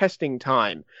tunnel testing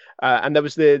time. And there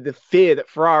was the fear that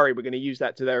Ferrari were going to use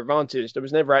that to their advantage. There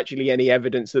was never actually any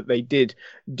evidence that they did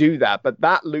do that. But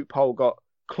that loophole got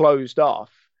closed off.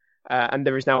 And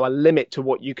there is now a limit to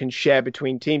what you can share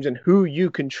between teams and who you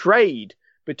can trade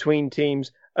between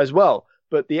teams as well.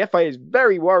 But the FIA is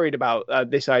very worried about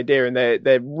this idea. And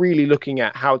they're really looking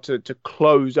at how to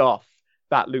close off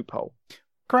that loophole.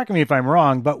 Correct me if I'm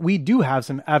wrong, but we do have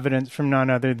some evidence from none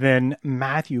other than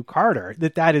Matthew Carter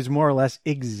that is more or less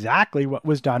exactly what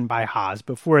was done by Haas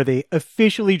before they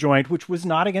officially joined, which was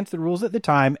not against the rules at the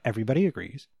time. Everybody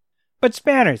agrees. But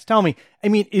Spanners, tell me,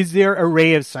 is there a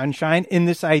ray of sunshine in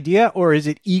this idea, or is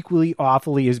it equally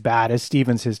awfully as bad as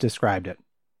Stevens has described it?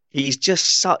 He's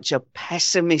just such a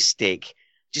pessimistic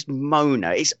just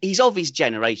moaner. He's of his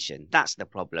generation. That's the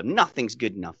problem. Nothing's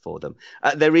good enough for them.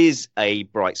 There is a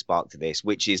bright spark to this,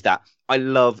 which is that I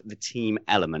love the team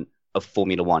element of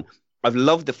Formula One. I've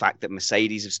loved the fact that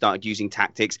Mercedes have started using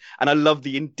tactics, and I love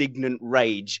the indignant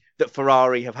rage that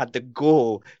Ferrari have had the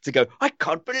gall to go, I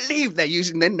can't believe they're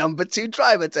using their number 2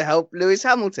 driver to help Lewis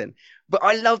Hamilton. But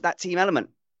I love that team element.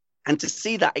 And to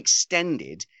see that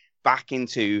extended back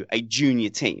into a junior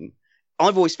team,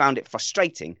 I've always found it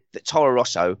frustrating that Toro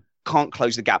Rosso can't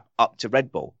close the gap up to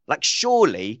Red Bull. Like,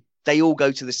 surely they all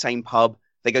go to the same pub,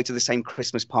 they go to the same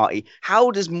Christmas party.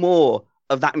 How does more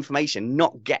of that information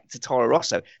not get to Toro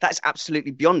Rosso? That's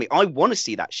absolutely beyond me. I want to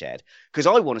see that shared because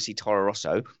I want to see Toro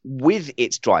Rosso with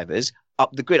its drivers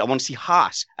up the grid. I want to see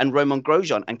Haas and Roman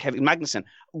Grosjean and Kevin Magnussen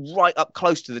right up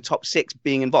close to the top 6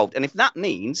 being involved. And if that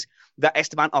means that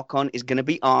Esteban Ocon is going to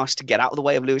be asked to get out of the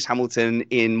way of Lewis Hamilton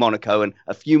in Monaco and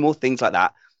a few more things like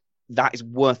that, that is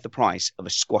worth the price of a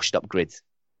squashed up grid.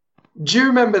 Do you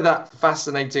remember that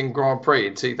fascinating Grand Prix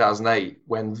in 2008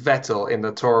 when Vettel in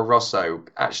the Toro Rosso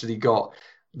actually got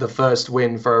the first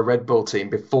win for a Red Bull team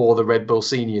before the Red Bull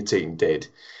senior team did?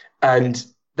 And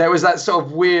there was that sort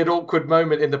of weird, awkward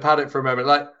moment in the paddock for a moment,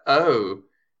 like, oh,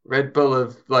 Red Bull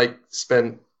have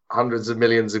spent hundreds of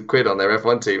millions of quid on their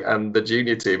F1 team, and the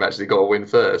junior team actually got a win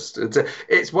first.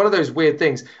 It's one of those weird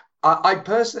things. I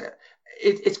personally,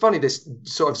 it's funny, this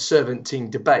sort of servant team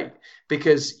debate,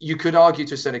 because you could argue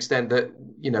to a certain extent that,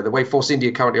 the way Force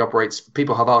India currently operates,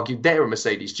 people have argued they're a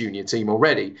Mercedes junior team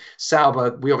already.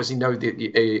 Sauber, we obviously know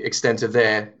the extent of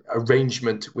their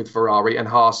arrangement with Ferrari, and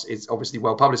Haas is obviously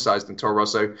well publicized, and Toro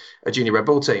Rosso, a junior Red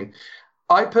Bull team.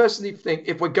 I personally think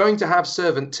if we're going to have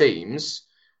servant teams,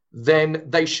 then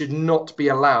they should not be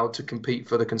allowed to compete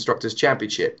for the Constructors'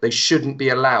 Championship. They shouldn't be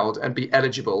allowed and be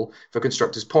eligible for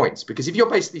Constructors' points. Because if you're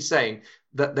basically saying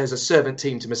that there's a servant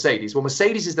team to Mercedes, well,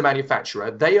 Mercedes is the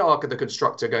manufacturer. They are the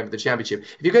constructor going for the championship.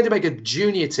 If you're going to make a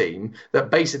junior team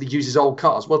that basically uses old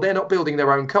cars, well, they're not building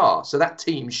their own car. So that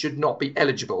team should not be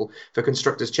eligible for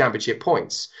Constructors' Championship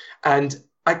points. And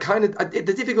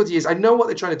the difficulty is, I know what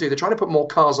they're trying to do. They're trying to put more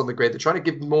cars on the grid. They're trying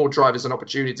to give more drivers an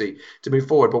opportunity to move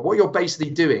forward. But what you're basically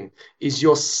doing is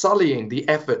you're sullying the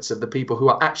efforts of the people who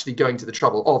are actually going to the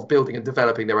trouble of building and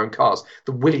developing their own cars.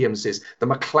 The Williamses, the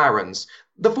McLarens,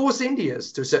 the Force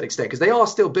Indias to a certain extent, because they are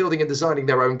still building and designing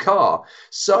their own car.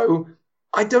 So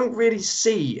I don't really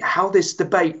see how this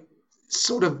debate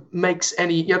sort of makes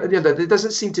any, there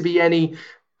doesn't seem to be any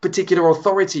particular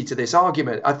authority to this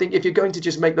argument. I think if you're going to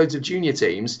just make loads of junior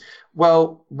teams,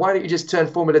 well, why don't you just turn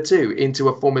Formula 2 into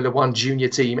a Formula 1 junior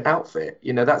team outfit?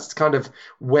 That's kind of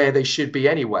where they should be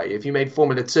anyway. If you made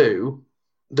Formula 2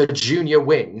 the junior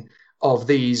wing of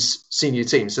these senior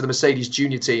teams, so the Mercedes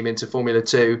junior team into Formula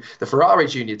 2, the Ferrari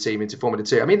junior team into Formula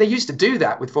 2. I mean, they used to do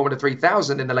that with Formula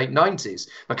 3000 in the late 90s.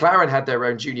 McLaren had their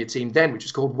own junior team then, which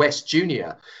was called West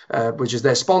Junior, which is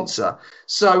their sponsor.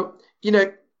 So,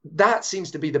 that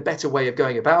seems to be the better way of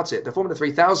going about it. The Formula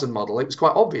 3000 model, it was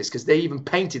quite obvious because they even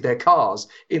painted their cars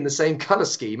in the same color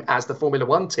scheme as the Formula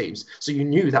 1 teams. So you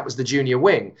knew that was the junior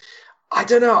wing. I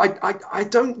don't know. I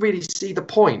don't really see the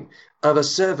point of a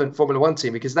servant Formula 1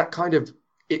 team, because that kind of,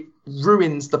 it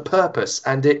ruins the purpose,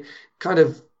 and it kind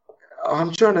of,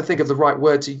 I'm trying to think of the right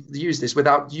word to use this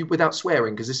without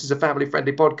swearing, because this is a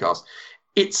family-friendly podcast.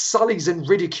 It sullies and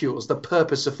ridicules the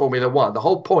purpose of Formula 1. The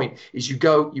whole point is you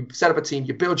go, you set up a team,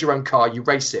 you build your own car, you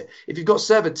race it. If you've got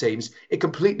servant teams, it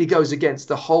completely goes against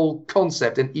the whole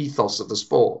concept and ethos of the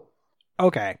sport.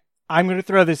 Okay, I'm going to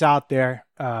throw this out there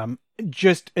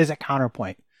just as a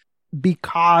counterpoint.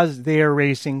 Because they are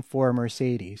racing for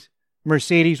Mercedes,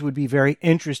 Mercedes would be very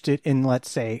interested in,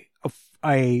 let's say,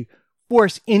 a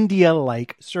Force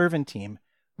India-like servant team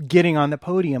getting on the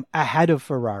podium ahead of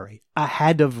Ferrari,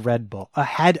 ahead of Red Bull,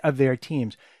 ahead of their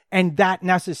teams. And that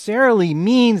necessarily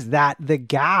means that the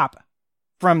gap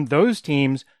from those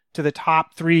teams to the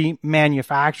top 3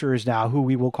 manufacturers now, who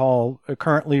we will call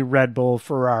currently Red Bull,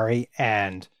 Ferrari,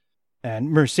 and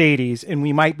Mercedes, and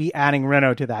we might be adding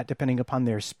Renault to that depending upon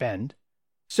their spend.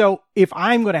 So if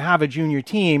I'm going to have a junior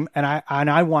team and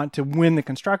I want to win the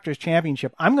Constructors'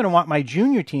 Championship, I'm going to want my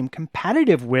junior team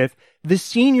competitive with the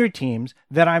senior teams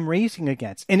that I'm racing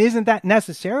against. And isn't that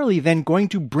necessarily then going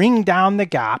to bring down the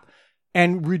gap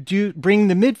and bring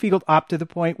the midfield up to the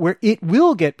point where it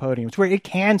will get podiums, where it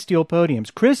can steal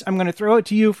podiums? Chris, I'm going to throw it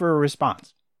to you for a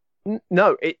response.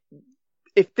 No,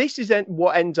 if this is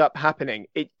what ends up happening,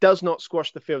 it does not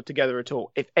squash the field together at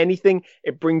all. If anything,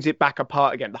 it brings it back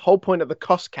apart again. The whole point of the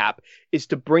cost cap is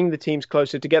to bring the teams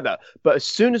closer together. But as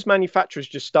soon as manufacturers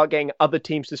just start getting other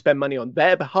teams to spend money on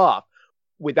their behalf,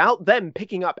 without them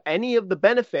picking up any of the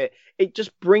benefit, it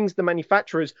just brings the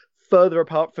manufacturers further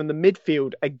apart from the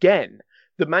midfield again.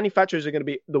 The manufacturers are going to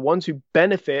be the ones who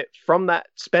benefit from that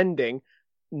spending,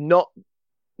 not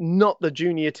the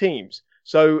junior teams.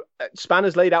 So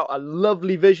Spanner's laid out a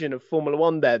lovely vision of Formula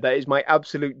 1 there. That is my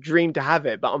absolute dream to have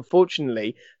it. But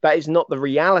unfortunately, that is not the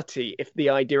reality if the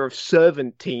idea of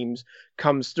servant teams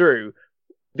comes through.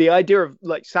 The idea of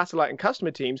satellite and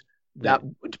customer teams, that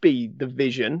would be the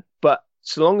vision. But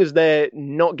so long as they're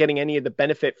not getting any of the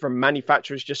benefit from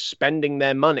manufacturers just spending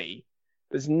their money,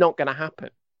 it's not going to happen.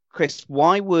 Chris,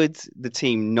 why would the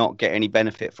team not get any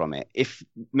benefit from it? If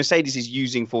Mercedes is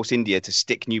using Force India to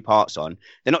stick new parts on,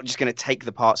 they're not just going to take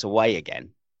the parts away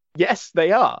again. Yes,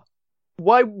 they are.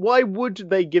 Why would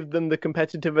they give them the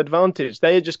competitive advantage?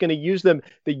 They are just going to use them.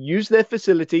 They use their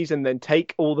facilities and then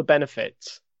take all the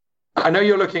benefits. I know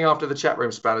you're looking after the chat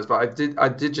room, Spanners, but I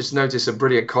did just notice a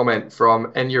brilliant comment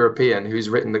from N European, who's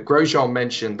written that Grosjean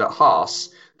mentioned that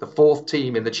Haas, the fourth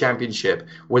team in the championship,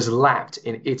 was lapped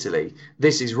in Italy.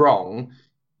 This is wrong.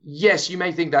 Yes, you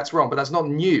may think that's wrong, but that's not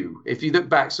new. If you look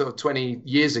back sort of 20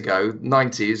 years ago,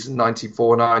 90s,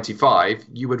 94, 95,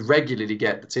 you would regularly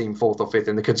get the team fourth or fifth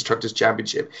in the Constructors'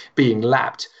 Championship being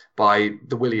lapped by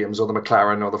the Williams or the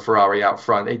McLaren or the Ferrari out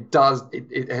front.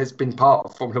 It has been part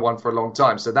of Formula One for a long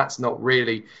time. So that's not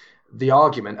really the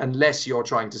argument, unless you're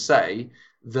trying to say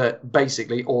that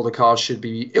basically all the cars should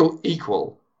be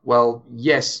equal. Well,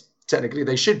 yes, technically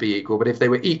they should be equal, but if they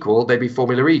were equal, they'd be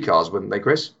Formula E cars, wouldn't they,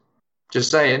 Chris? Just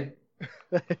saying.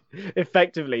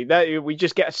 Effectively, we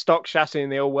just get a stock chassis and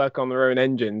they all work on their own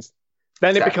engines.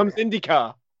 Then It becomes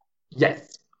IndyCar.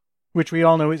 Yes. Which we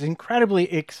all know is incredibly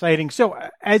exciting. So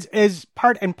as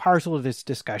part and parcel of this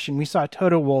discussion, we saw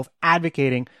Toto Wolff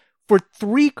advocating for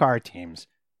 3-car teams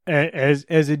as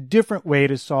a different way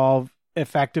to solve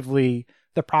effectively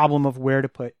the problem of where to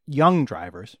put young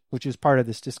drivers, which is part of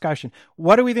this discussion.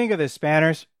 What do we think of this,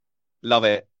 Spanners? Love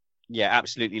it. Yeah,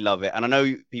 absolutely love it. And I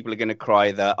know people are going to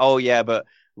cry that, oh yeah, but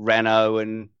Renault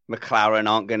and McLaren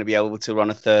aren't going to be able to run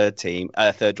a third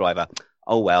driver.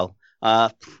 Oh well.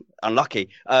 Unlucky.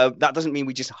 That doesn't mean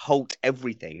we just halt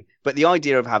everything. But the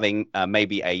idea of having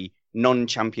maybe a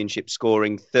non-championship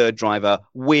scoring third driver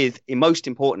with, most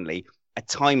importantly, a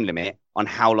time limit on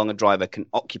how long a driver can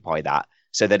occupy that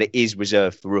so that it is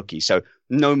reserved for rookies. So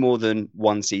no more than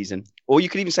one season, or you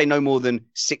could even say no more than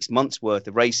 6 months worth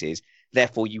of races.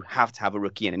 Therefore, you have to have a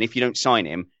rookie in. And if you don't sign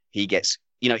him, he gets,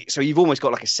 so you've almost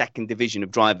got like a second division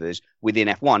of drivers within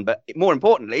F1. But more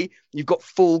importantly, you've got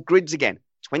full grids again.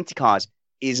 20 cars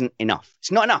isn't enough.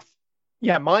 It's not enough.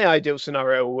 Yeah, my ideal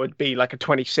scenario would be like a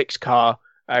 26-car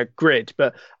grid.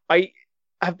 But I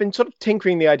have been sort of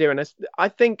tinkering the idea. And I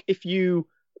think if you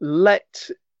let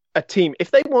a team,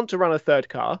 if they want to run a third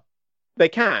car, they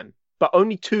can. But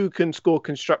only 2 can score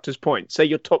constructors' points. Say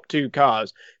your top 2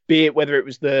 cars, be it whether it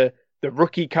was the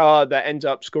rookie car that ends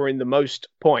up scoring the most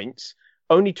points,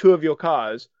 only 2 of your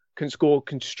cars can score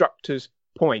constructors'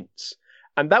 points.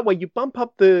 And that way you bump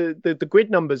up the grid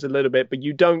numbers a little bit, but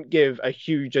you don't give a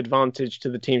huge advantage to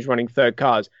the teams running third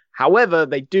cars. However,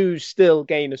 they do still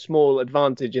gain a small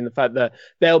advantage in the fact that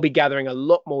they'll be gathering a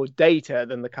lot more data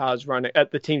than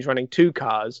the teams running 2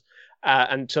 cars.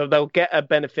 And so they'll get a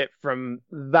benefit from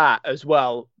that as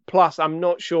well. Plus, I'm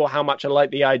not sure how much I like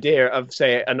the idea of,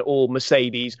 say, an all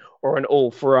Mercedes or an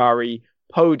all Ferrari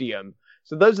podium.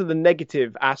 So those are the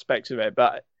negative aspects of it.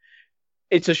 But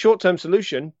it's a short-term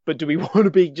solution. But do we want to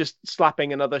be just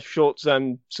slapping another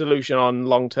short-term solution on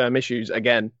long-term issues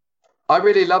again? I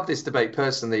really love this debate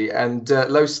personally, and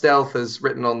Low Stealth has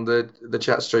written on the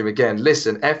chat stream again.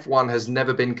 Listen, F1 has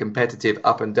never been competitive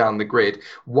up and down the grid.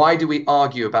 Why do we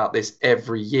argue about this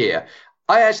every year?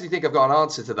 I actually think I've got an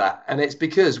answer to that, and it's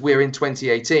because we're in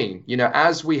 2018.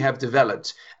 As we have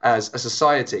developed as a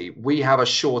society, we have a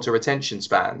shorter attention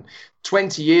span.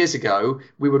 20 years ago,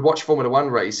 we would watch Formula One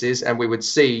races and we would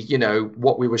see,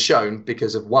 what we were shown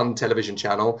because of one television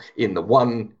channel in the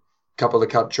one couple of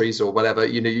countries or whatever.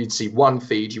 You'd see one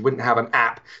feed. You wouldn't have an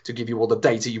app to give you all the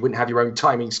data. You wouldn't have your own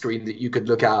timing screen that you could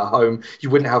look at home. You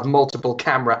wouldn't have multiple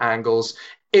camera angles.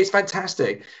 It's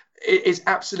fantastic. It's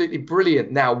absolutely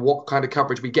brilliant now what kind of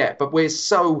coverage we get, but we're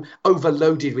so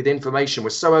overloaded with information.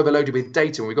 We're so overloaded with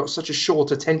data, and we've got such a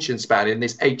short attention span in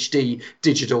this HD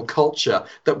digital culture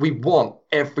that we want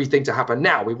everything to happen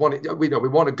now. We want it. We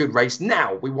want a good race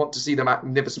now. We want to see the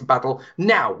magnificent battle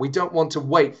now. We don't want to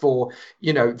wait for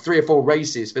 3 or 4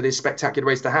 races for this spectacular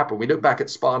race to happen. We look back at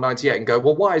Spa 98 and go,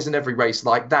 well, why isn't every race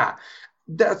like that?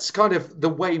 That's kind of the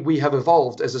way we have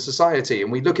evolved as a society.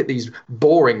 And we look at these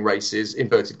boring races,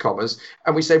 inverted commas,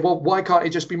 and we say, well, why can't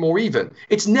it just be more even?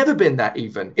 It's never been that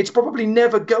even. It's probably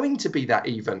never going to be that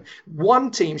even.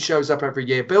 One team shows up every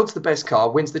year, builds the best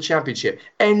car, wins the championship.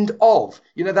 End of.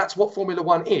 That's what Formula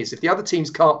One is. If the other teams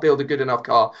can't build a good enough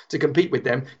car to compete with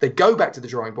them, they go back to the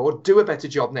drawing board, do a better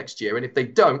job next year. And if they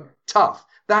don't, tough.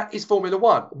 That is Formula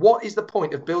One. What is the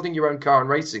point of building your own car and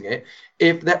racing it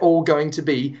if they're all going to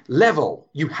be level?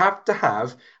 You have to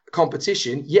have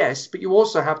competition, yes, but you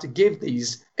also have to give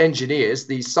these engineers,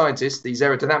 these scientists, these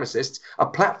aerodynamicists a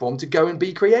platform to go and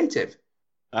be creative.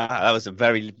 That was a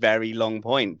very, very long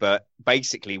point. But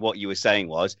basically what you were saying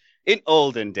was, in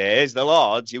olden days, the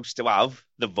lords used to have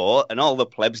the vote and all the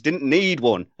plebs didn't need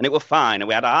one. And it were fine. And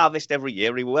we had a harvest every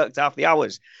year. We worked half the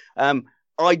hours.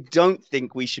 I don't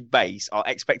think we should base our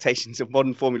expectations of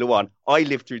modern Formula One. I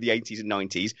lived through the 80s and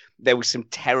 90s. There were some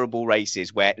terrible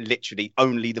races where literally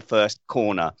only the first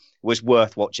corner was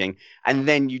worth watching. And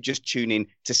then you just tune in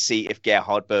to see if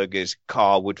Gerhard Berger's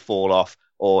car would fall off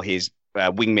or his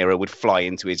wing mirror would fly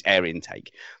into his air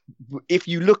intake. If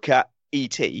you look at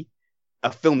E.T.,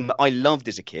 a film that I loved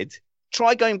as a kid,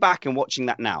 try going back and watching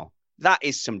that now. That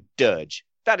is some dirge.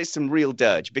 That is some real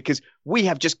dirge, because we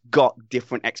have just got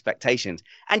different expectations.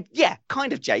 And yeah,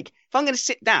 kind of, Jake, if I'm going to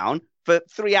sit down for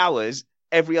 3 hours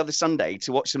every other Sunday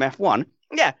to watch some F1,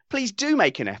 yeah, please do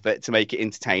make an effort to make it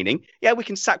entertaining. Yeah, we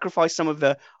can sacrifice some of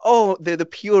the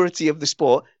purity of the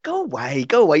sport. Go away.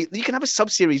 You can have a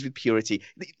sub-series with purity.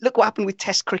 Look what happened with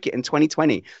Test cricket in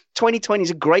 2020. 2020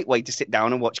 is a great way to sit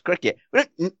down and watch cricket. We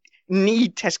don't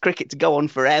need Test cricket to go on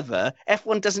forever.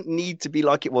 F1 doesn't need to be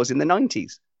like it was in the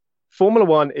 90s. Formula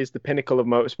One is the pinnacle of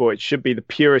motorsport. It should be the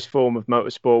purest form of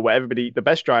motorsport where the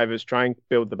best drivers try and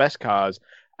build the best cars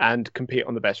and compete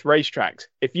on the best racetracks.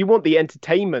 If you want the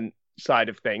entertainment side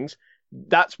of things,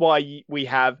 that's why we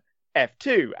have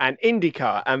F2 and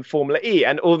IndyCar and Formula E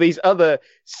and all these other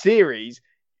series.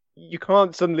 You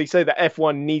can't suddenly say that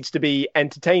F1 needs to be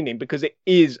entertaining because it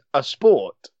is a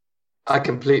sport. I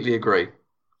completely agree.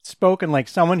 Spoken like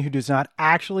someone who does not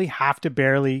actually have to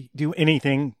barely do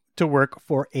anything to work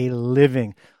for a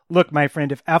living. Look, my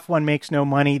friend, if F1 makes no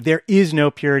money, there is no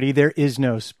purity, there is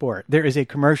no sport. There is a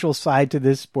commercial side to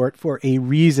this sport for a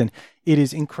reason. It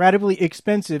is incredibly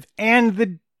expensive, and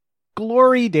the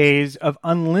glory days of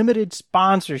unlimited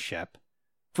sponsorship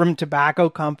from tobacco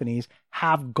companies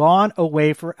have gone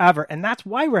away forever. And that's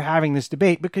why we're having this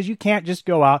debate, because you can't just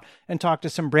go out and talk to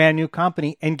some brand new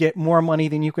company and get more money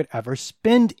than you could ever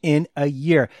spend in a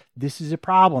year. This is a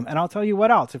problem. And I'll tell you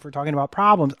what else. If we're talking about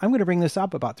problems, I'm going to bring this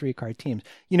up about 3-car teams.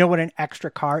 You know what an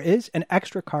extra car is? An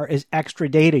extra car is extra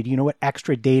data. Do you know what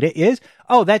extra data is?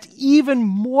 Oh, that's even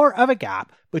more of a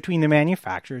gap between the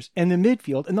manufacturers and the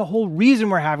midfield. And the whole reason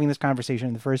we're having this conversation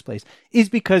in the first place is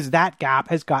because that gap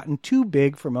has gotten too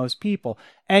big for most people.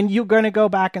 And you're going to go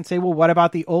back and say, well, what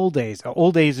about the old days? The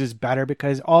old days is better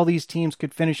because all these teams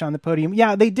could finish on the podium.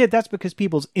 Yeah, they did. That's because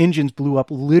people's engines blew up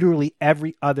literally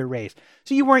every other race.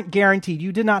 So you weren't guaranteed.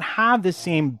 You did not have the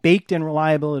same baked-in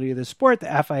reliability of the sport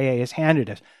the FIA has handed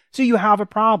us. So you have a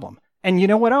problem. And you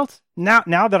know what else? Now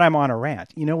that I'm on a rant,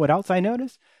 you know what else I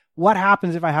notice? What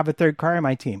happens if I have a third car in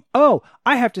my team? Oh,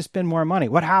 I have to spend more money.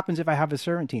 What happens if I have a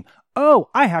certain team? Oh,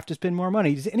 I have to spend more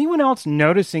money. Is anyone else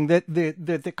noticing that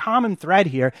the common thread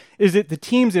here is that the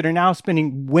teams that are now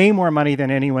spending way more money than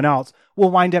anyone else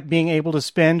will wind up being able to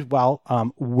spend,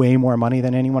 way more money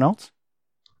than anyone else?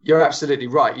 You're absolutely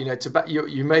right. You know,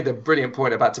 you made a brilliant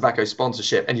point about tobacco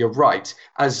sponsorship, and you're right.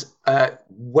 As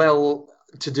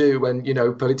well-to-do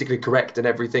and, politically correct and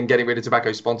everything, getting rid of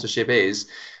tobacco sponsorship is,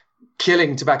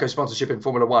 killing tobacco sponsorship in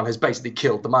Formula One has basically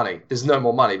killed the money. There's no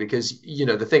more money because,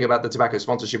 the thing about the tobacco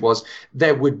sponsorship was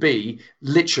there would be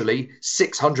literally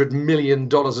 $600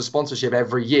 million of sponsorship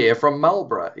every year from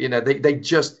Marlboro. They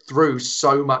just threw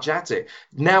so much at it.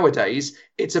 Nowadays,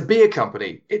 it's a beer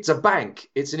company, it's a bank,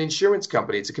 it's an insurance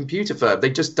company, it's a computer firm. They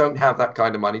just don't have that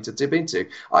kind of money to dip into.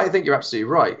 I think you're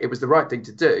absolutely right. It was the right thing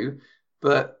to do,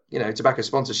 but, tobacco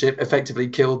sponsorship effectively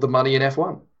killed the money in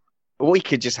F1. We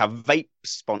could just have vape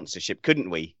sponsorship,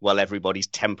 couldn't we? While everybody's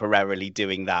temporarily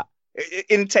doing that.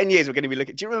 In 10 years, we're going to be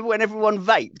looking. Do you remember when everyone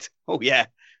vaped? Oh, yeah.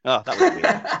 Oh, that was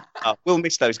weird. We'll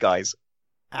miss those guys.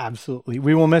 Absolutely.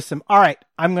 We will miss them. All right.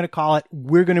 I'm going to call it.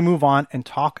 We're going to move on and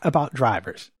talk about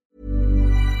drivers.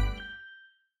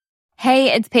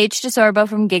 Hey, it's Paige DeSorbo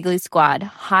from Giggly Squad.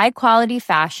 High quality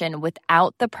fashion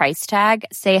without the price tag.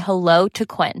 Say hello to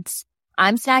Quince.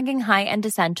 I'm snagging high-end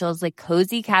essentials like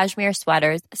cozy cashmere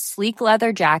sweaters, sleek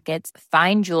leather jackets,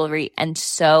 fine jewelry, and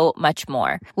so much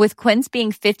more. With Quince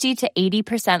being 50 to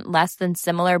 80% less than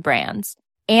similar brands.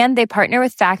 And they partner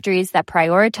with factories that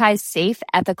prioritize safe,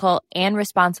 ethical, and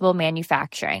responsible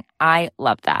manufacturing. I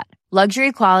love that.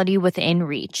 Luxury quality within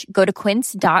reach. Go to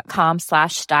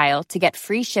quince.com/style to get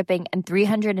free shipping and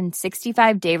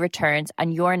 365-day returns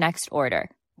on your next order.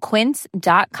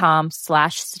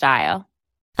 Quince.com/style.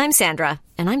 I'm Sandra,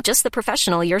 and I'm just the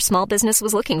professional your small business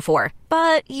was looking for.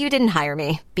 But you didn't hire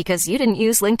me because you didn't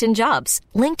use LinkedIn Jobs.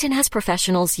 LinkedIn has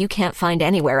professionals you can't find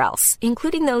anywhere else,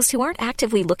 including those who aren't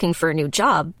actively looking for a new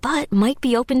job, but might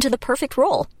be open to the perfect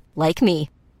role, like me.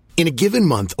 In a given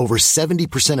month, over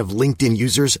 70% of LinkedIn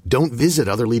users don't visit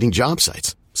other leading job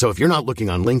sites. So if you're not looking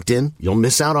on LinkedIn, you'll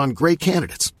miss out on great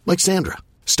candidates, like Sandra.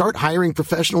 Start hiring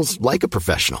professionals like a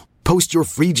professional. Post your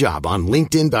free job on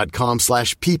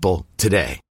linkedin.com/people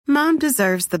today. Mom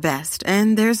deserves the best,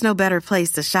 and there's no better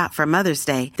place to shop for Mother's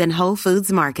Day than Whole Foods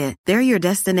Market. They're your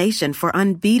destination for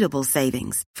unbeatable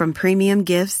savings, from premium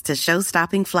gifts to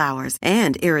show-stopping flowers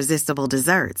and irresistible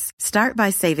desserts. Start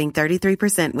by saving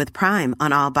 33% with Prime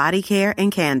on all body care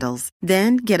and candles.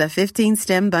 Then get a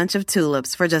 15-stem bunch of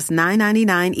tulips for just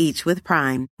 $9.99 each with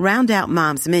Prime. Round out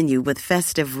Mom's menu with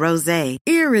festive rosé,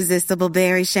 irresistible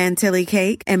berry chantilly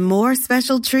cake, and more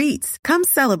special treats. Come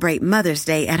celebrate Mother's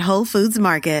Day at Whole Foods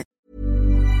Market.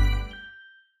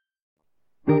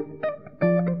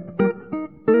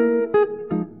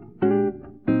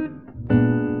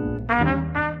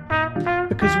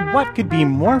 Because what could be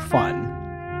more fun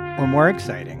or more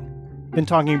exciting than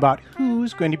talking about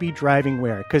who's going to be driving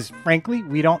where? Because frankly,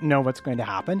 we don't know what's going to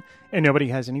happen, and nobody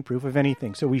has any proof of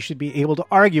anything. So we should be able to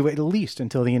argue at least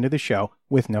until the end of the show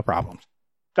with no problems.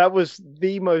 That was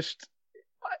the most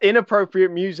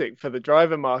inappropriate music for the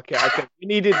driver market. I think we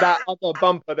needed that other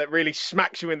bumper that really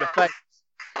smacks you in the face.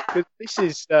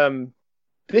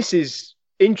 This is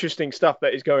interesting stuff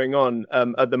that is going on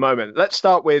at the moment. Let's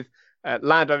start with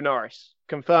Lando Norris,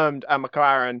 confirmed at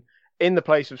McLaren in the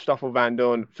place of Stoffel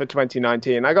Vandoorne for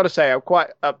 2019. I got to say, I'm quite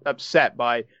upset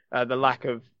by the lack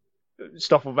of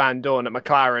Stoffel Vandoorne at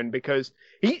McLaren, because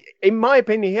he, in my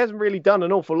opinion, he hasn't really done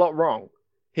an awful lot wrong.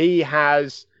 He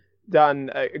has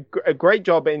done a great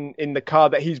job in the car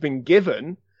that he's been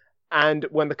given. And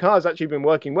when the car's actually been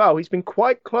working well, he's been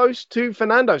quite close to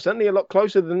Fernando, certainly a lot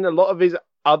closer than a lot of his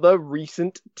other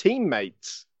recent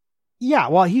teammates. Yeah,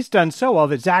 well, he's done so well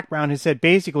that Zach Brown has said,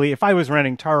 basically, if I was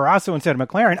running Toro Rosso instead of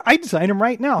McLaren, I'd sign him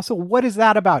right now. So what is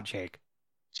that about, Jake?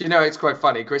 Do you know, it's quite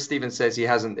funny. Chris Stevens says he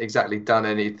hasn't exactly done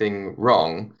anything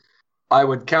wrong. I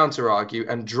would counter-argue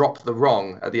and drop the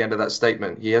wrong at the end of that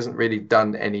statement. He hasn't really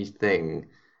done anything.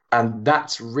 And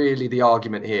that's really the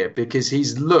argument here, because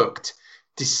he's looked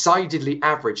decidedly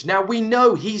average. Now, we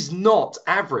know he's not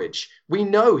average. We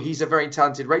know he's a very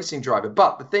talented racing driver.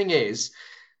 But the thing is,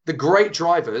 the great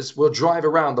drivers will drive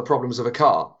around the problems of a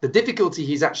car. The difficulty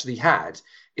he's actually had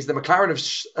is that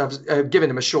McLaren have given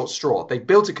him a short straw. They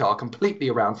built a car completely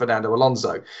around Fernando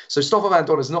Alonso. So Stoffel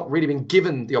Vandoorne has not really been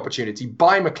given the opportunity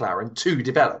by McLaren to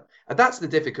develop. And that's the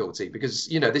difficulty, because,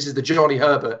 you know, this is the Johnny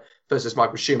Herbert versus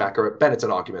Michael Schumacher at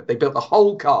Benetton argument. They built the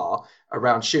whole car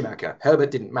around Schumacher. Herbert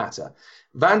didn't matter.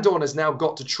 Vandoorne has now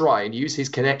got to try and use his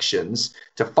connections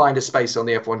to find a space on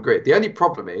the F1 grid. The only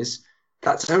problem is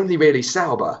that's only really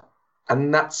Sauber,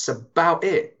 and that's about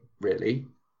it, really.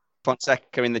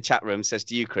 Fonseca in the chat room says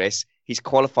to you, Chris, he's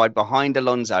qualified behind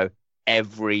Alonso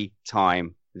every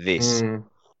time this.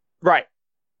 Right.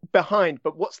 Behind,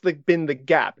 but what's been the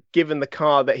gap given the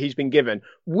car that he's been given?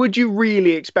 Would you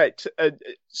really expect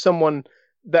someone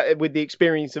that with the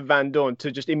experience of Vandoorne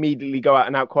to just immediately go out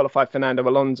and out-qualify Fernando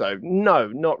Alonso? No,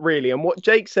 not really. And what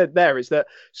Jake said there is that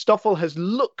Stoffel has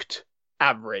looked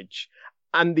average.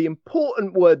 And the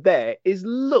important word there is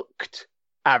looked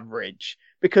average,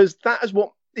 because that is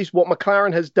what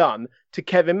McLaren has done to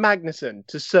Kevin Magnussen,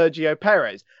 to Sergio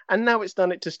Perez. And now it's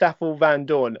done it to Stoffel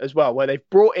Vandoorne as well, where they've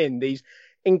brought in these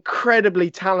incredibly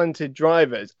talented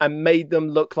drivers and made them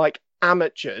look like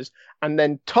amateurs and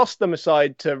then tossed them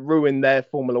aside to ruin their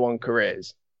Formula One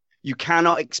careers. You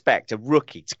cannot expect a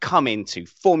rookie to come into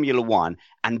Formula One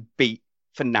and beat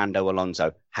Fernando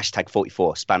Alonso. Hashtag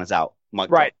 44, spanners out.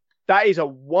 Mike right. That is a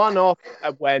one-off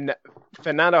when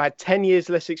Fernando had 10 years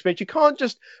less experience. You can't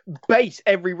just base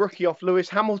every rookie off Lewis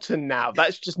Hamilton now.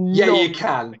 That's just not you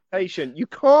can. Expectation. You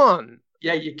can't.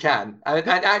 Yeah, you can. And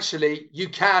actually, you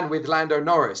can with Lando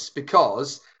Norris,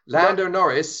 because Lando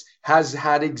Norris has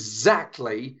had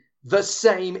exactly the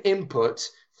same input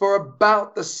for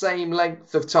about the same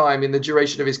length of time in the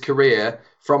duration of his career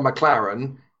from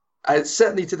McLaren,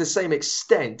 certainly to the same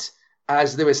extent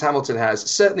as Lewis Hamilton has.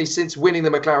 Certainly since winning the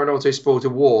McLaren Autosport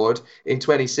Award in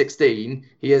 2016,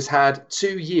 he has had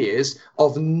 2 years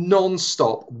of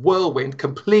non-stop, whirlwind,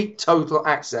 complete total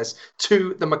access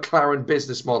to the McLaren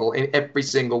business model in every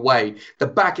single way. The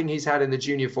backing he's had in the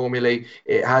junior formulae,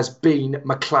 it has been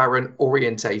McLaren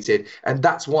orientated, and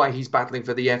that's why he's battling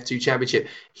for the F2 championship.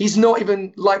 He's not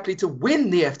even likely to win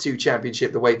the F2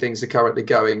 championship the way things are currently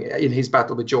going in his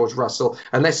battle with George Russell,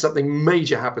 unless something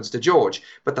major happens to George.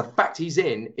 But the fact he's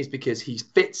in is because he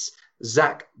fits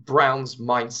Zach Brown's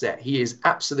mindset. He is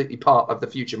absolutely part of the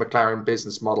future McLaren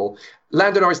business model.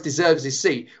 Lando Norris deserves his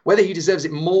seat. Whether he deserves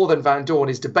it more than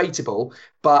Vandoorne is debatable,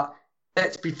 but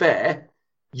let's be fair,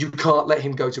 you can't let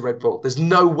him go to Red Bull. There's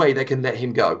no way they can let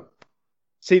him go.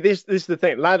 See, this is the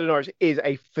thing. Lando Norris is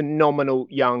a phenomenal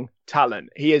young talent.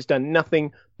 He has done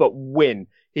nothing but win.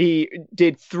 He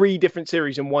did 3 different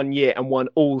series in 1 year and won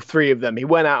all 3 of them. He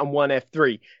went out and won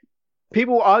F3.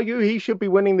 People argue he should be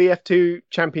winning the F2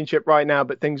 championship right now,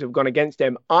 but things have gone against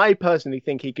him. I personally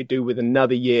think he could do with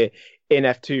another year in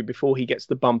F2 before he gets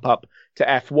the bump up to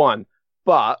F1.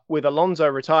 But with Alonso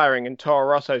retiring and Toro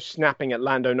Rosso snapping at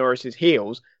Lando Norris's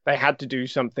heels, they had to do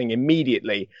something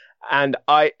immediately. And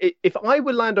if I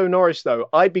were Lando Norris, though,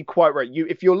 I'd be quite right.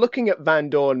 If you're looking at Van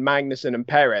Dorn, Magnussen and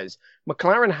Perez,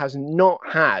 McLaren has not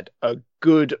had a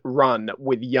good run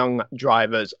with young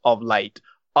drivers of late.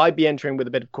 I'd be entering with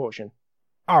a bit of caution.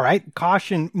 All right,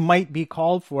 caution might be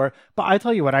called for, but I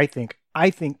tell you what I think.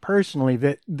 I think personally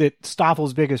that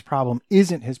Stoffel's biggest problem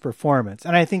isn't his performance,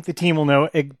 and I think the team will know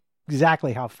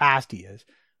exactly how fast he is.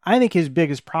 I think his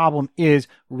biggest problem is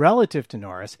relative to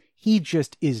Norris. He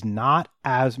just is not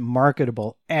as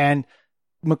marketable, and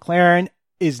McLaren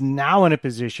is now in a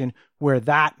position where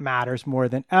that matters more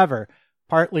than ever.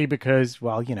 Partly because,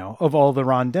 well, of all the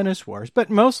Ron Dennis wars, but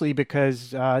mostly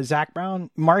because Zach Brown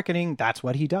marketing, that's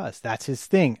what he does. That's his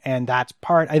thing. And that's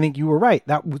I think you were right.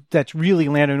 That's really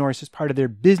Lando Norris as part of their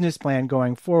business plan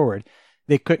going forward.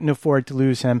 They couldn't afford to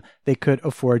lose him. They could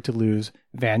afford to lose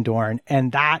Van Dorn.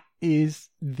 And that is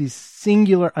the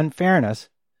singular unfairness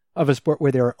of a sport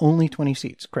where there are only 20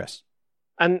 seats, Chris.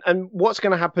 And what's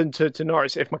going to happen to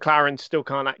Norris if McLaren still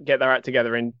can't get their act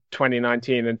together in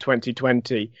 2019 and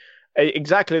 2020?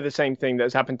 Exactly the same thing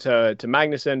that's happened to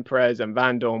Magnussen, Perez and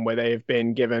Van Dorn, where they have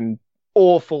been given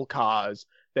awful cars.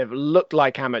 They've looked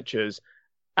like amateurs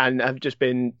and have just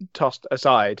been tossed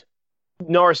aside.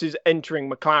 Norris is entering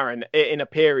McLaren in a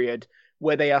period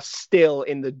where they are still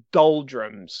in the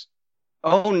doldrums.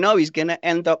 Oh no, he's going to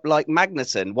end up like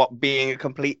Magnussen, being a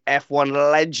complete F1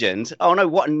 legend. Oh no,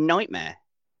 what a nightmare.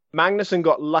 Magnussen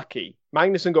got lucky.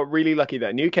 Magnussen got really lucky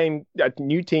that a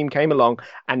new team came along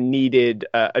and needed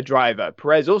a driver.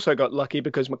 Perez also got lucky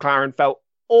because McLaren felt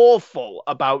awful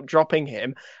about dropping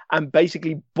him and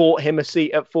basically bought him a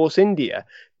seat at Force India.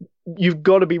 You've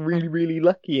got to be really, really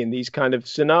lucky in these kind of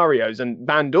scenarios. And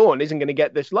Van Dorn isn't going to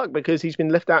get this luck because he's been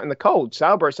left out in the cold.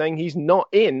 Sauber is saying he's not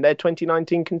in their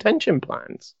 2019 contention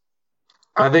plans.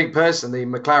 I think personally,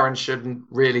 McLaren shouldn't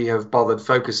really have bothered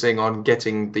focusing on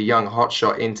getting the young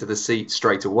hotshot into the seat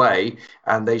straight away.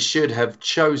 And they should have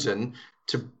chosen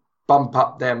to bump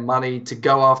up their money to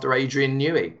go after Adrian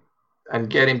Newey and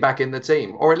get him back in the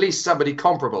team, or at least somebody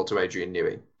comparable to Adrian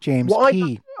Newey. James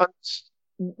Key.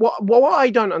 What I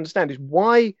don't understand is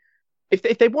why,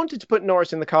 if they wanted to put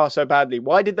Norris in the car so badly,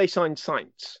 why did they sign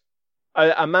Sainz?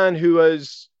 A man who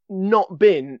has not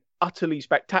been utterly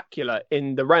spectacular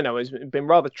in the Renault, has been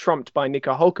rather trumped by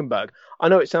Nico Hülkenberg. I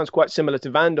know it sounds quite similar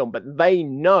to Van Dorn, but they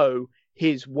know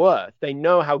his worth. They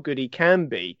know how good he can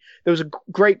be. There was a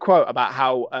great quote about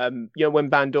how, when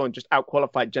Van Dorn just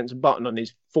outqualified Jenson Button on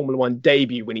his Formula One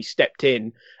debut when he stepped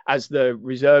in as the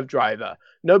reserve driver,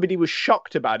 nobody was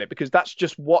shocked about it because that's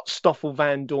just what Stoffel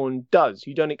Van Dorn does.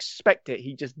 You don't expect it.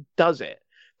 He just does it.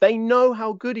 They know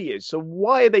how good he is. So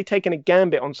why are they taking a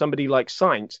gambit on somebody like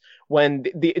Sainz when,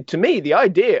 to me, the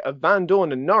idea of Van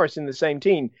Dorn and Norris in the same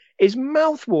team is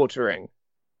mouthwatering?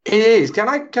 It is. Can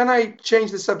I change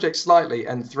the subject slightly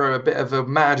and throw a bit of a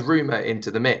mad rumor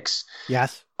into the mix?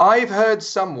 Yes. I've heard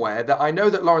somewhere that I know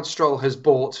that Lawrence Stroll has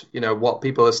bought, what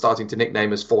people are starting to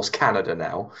nickname as Force Canada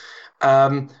now.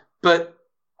 But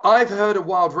I've heard a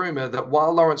wild rumor that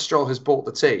while Lawrence Stroll has bought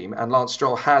the team and Lawrence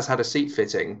Stroll has had a seat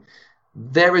fitting,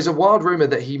 there is a wild rumor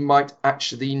that he might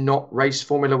actually not race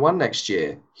Formula One next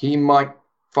year. He might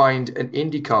find an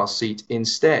IndyCar seat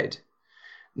instead.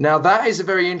 Now, that is a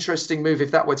very interesting move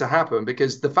if that were to happen,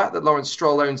 because the fact that Lawrence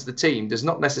Stroll owns the team does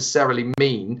not necessarily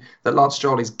mean that Lance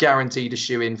Stroll is guaranteed a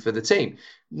shoe-in for the team.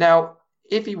 Now,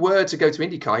 if he were to go to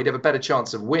IndyCar, he'd have a better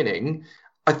chance of winning.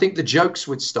 I think the jokes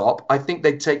would stop. I think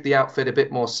they'd take the outfit a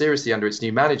bit more seriously under its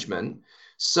new management.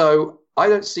 So I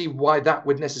don't see why that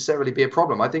would necessarily be a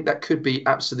problem. I think that could be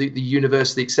absolutely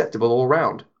universally acceptable all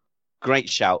round. Great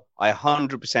shout. I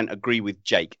 100% agree with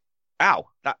Jake. Ow,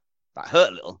 that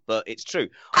hurt a little, but it's true.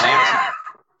 The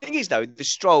thing is, though, the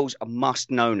Strolls are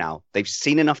must know now. They've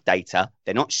seen enough data.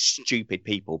 They're not stupid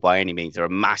people by any means. They're a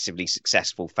massively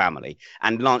successful family.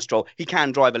 And Lance Stroll, he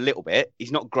can drive a little bit.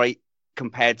 He's not great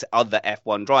compared to other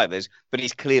F1 drivers, but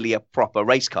he's clearly a proper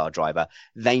race car driver.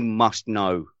 They must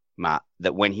know, Matt,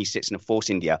 that when he sits in a Force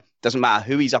India, doesn't matter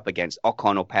who he's up against,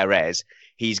 Ocon or Perez,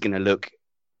 he's going to look,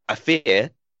 I fear,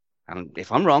 and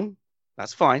if I'm wrong,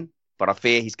 that's fine, but I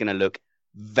fear he's going to look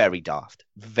very daft.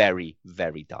 Very,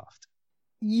 very daft.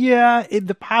 Yeah,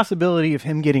 the possibility of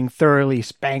him getting thoroughly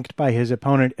spanked by his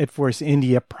opponent at Force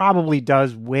India probably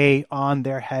does weigh on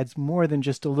their heads more than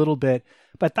just a little bit.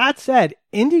 But that said,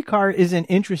 IndyCar is an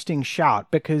interesting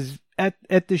shout because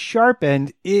at the sharp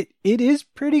end, it is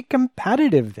pretty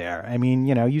competitive there. I mean,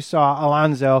 you saw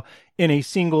Alonso in a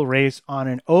single race on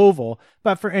an oval,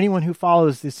 but for anyone who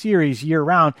follows the series year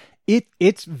round,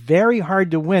 it's very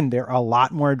hard to win. There are a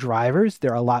lot more drivers,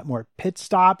 there are a lot more pit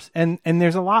stops, and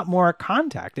there's a lot more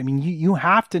contact. I mean, you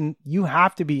have to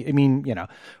be. I mean,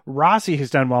 Rossi has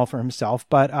done well for himself,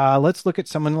 but let's look at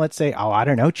someone. Let's say, I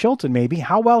don't know, Chilton maybe.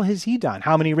 How well has he done?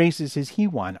 How many races has he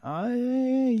won?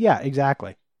 Yeah,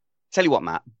 exactly. Tell you what,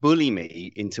 Matt, bully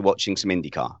me into watching some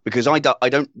IndyCar because I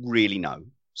don't really know.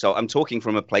 So I'm talking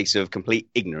from a place of complete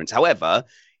ignorance. However,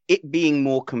 it being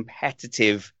more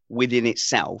competitive within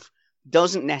itself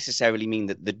doesn't necessarily mean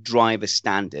that the driver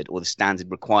standard or the standard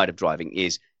required of driving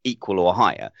is equal or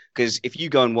higher. Because if you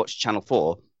go and watch Channel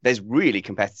 4, there's really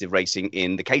competitive racing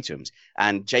in the Caterhams.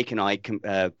 And Jake and I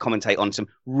commentate on some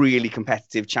really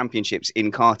competitive championships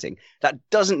in karting. That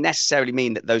doesn't necessarily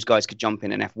mean that those guys could jump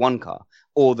in an F1 car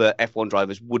or the F1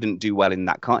 drivers wouldn't do well in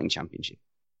that karting championship.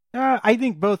 I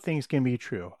think both things can be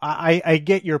true. I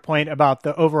get your point about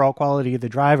the overall quality of the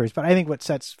drivers, but I think what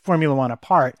sets Formula One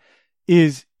apart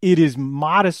is it is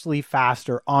modestly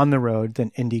faster on the road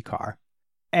than IndyCar,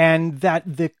 and that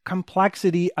the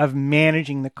complexity of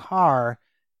managing the car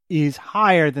is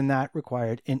higher than that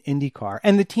required in IndyCar.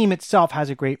 And the team itself has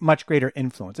a much greater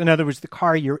influence. In other words, the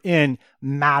car you're in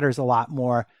matters a lot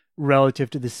more relative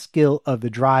to the skill of the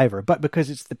driver. But because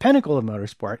it's the pinnacle of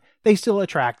motorsport, they still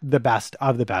attract the best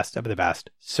of the best of the best,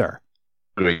 sir.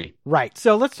 Agree. Right.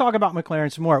 So let's talk about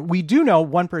McLaren some more. We do know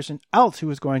one person else who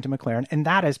is going to McLaren, and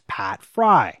that is Pat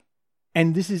Fry.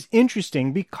 And this is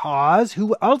interesting because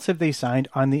who else have they signed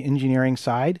on the engineering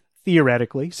side?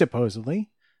 Theoretically, supposedly.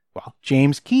 Well,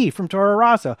 James Key from Toro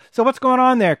Rosso. So what's going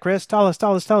on there, Chris? Tell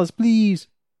us, please.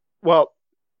 Well,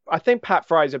 I think Pat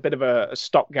Fry is a bit of a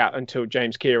stopgap until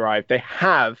James Key arrived. They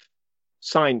have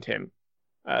signed him,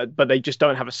 but they just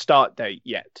don't have a start date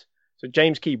yet. So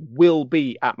James Key will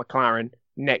be at McLaren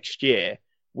next year.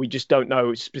 We just don't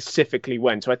know specifically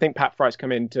when. So I think Pat Fry's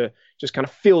come in to just kind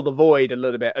of fill the void a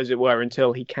little bit, as it were,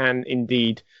 until he can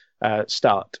indeed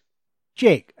start.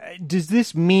 Jake, does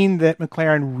this mean that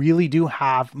McLaren really do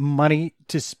have money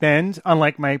to spend,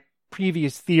 unlike my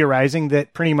previous theorizing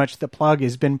that pretty much the plug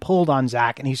has been pulled on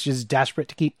Zach and he's just desperate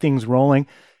to keep things rolling?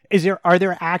 Are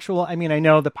there actual, I mean, I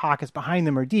know the pockets behind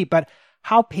them are deep, but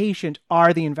how patient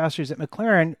are the investors at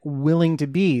McLaren willing to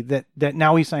be that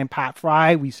now we signed Pat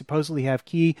Fry, we supposedly have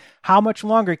Key. How much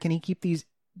longer can he keep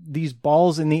these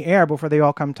balls in the air before they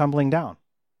all come tumbling down?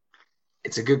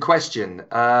 It's a good question.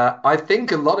 I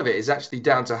think a lot of it is actually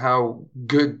down to how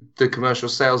good the commercial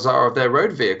sales are of their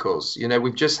road vehicles.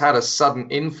 We've just had a sudden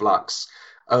influx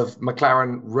of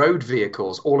McLaren road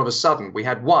vehicles. All of a sudden, we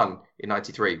had one in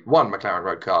 93, one McLaren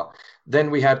road car.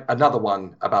 Then we had another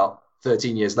one about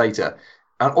 13 years later.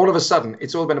 And all of a sudden,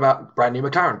 it's all been about brand new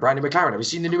McLaren. Have you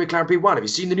seen the new McLaren P1? Have you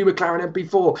seen the new McLaren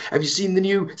MP4? Have you seen the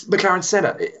new McLaren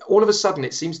Senna? All of a sudden,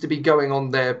 it seems to be going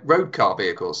on their road car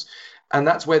vehicles. And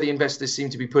that's where the investors seem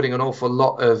to be putting an awful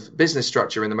lot of business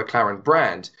structure in the McLaren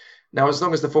brand. Now, as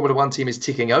long as the Formula One team is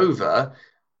ticking over,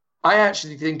 I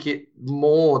actually think it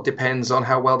more depends on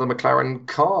how well the McLaren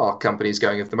car company is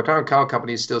going. If the McLaren car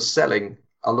company is still selling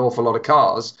an awful lot of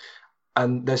cars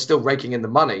and they're still raking in the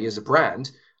money as a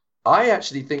brand, I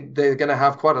actually think they're going to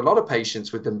have quite a lot of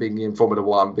patience with them being in Formula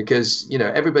One because,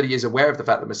 everybody is aware of the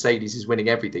fact that Mercedes is winning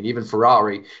everything. Even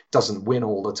Ferrari doesn't win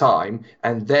all the time,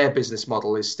 and their business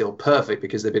model is still perfect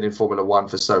because they've been in Formula One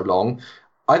for so long.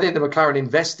 I think the McLaren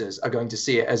investors are going to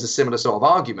see it as a similar sort of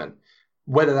argument.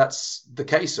 Whether that's the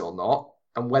case or not,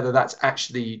 and whether that's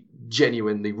actually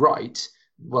genuinely right,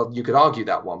 well, you could argue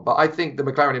that one. But I think the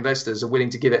McLaren investors are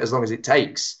willing to give it as long as it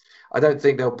takes. I don't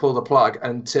think they'll pull the plug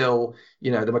until, the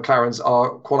McLarens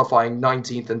are qualifying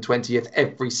 19th and 20th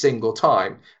every single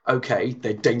time. Okay,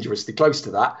 they're dangerously close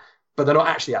to that, but they're not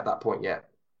actually at that point yet.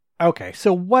 Okay,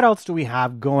 so what else do we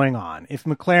have going on? If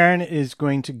McLaren is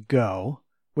going to go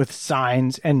with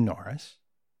Sainz and Norris,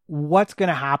 what's going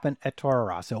to happen at Toro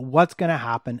Rosso? What's going to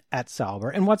happen at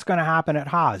Sauber? And what's going to happen at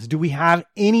Haas? Do we have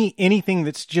anything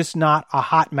that's just not a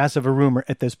hot mess of a rumor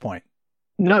at this point?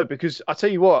 No, because I'll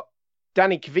tell you what,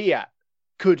 Danny Kvyat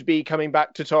could be coming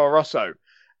back to Toro Rosso.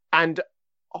 And,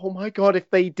 oh my God, if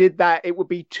they did that, it would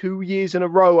be 2 years in a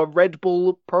row. A Red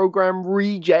Bull program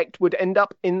reject would end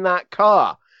up in that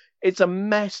car. It's a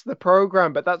mess, the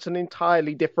program, but that's an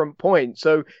entirely different point.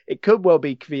 So it could well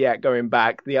be Kvyat going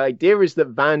back. The idea is that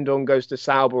Van Dorn goes to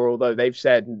Sauber, although they've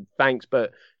said thanks,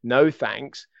 but no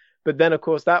thanks. But then, of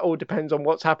course, that all depends on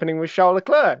what's happening with Charles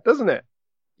Leclerc, doesn't it?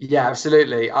 Yeah,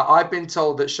 absolutely. I've been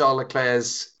told that Charles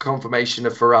Leclerc's confirmation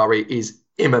of Ferrari is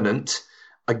imminent.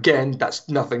 Again, that's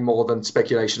nothing more than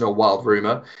speculation or wild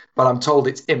rumor, but I'm told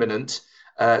it's imminent.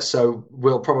 So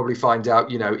we'll probably find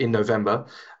out, in November.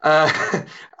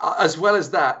 As well as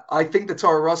that, I think the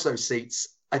Toro Rosso seats,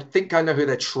 I think I know who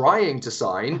they're trying to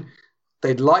sign.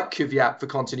 They'd like Kvyat for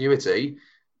continuity,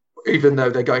 even though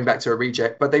they're going back to a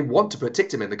reject, but they want to put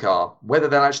Ticktum in the car. Whether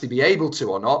they'll actually be able to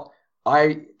or not,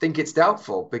 I think it's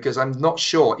doubtful, because I'm not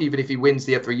sure, even if he wins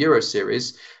the F3 Euro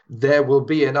Series, there will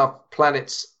be enough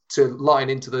planets to line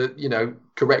into the,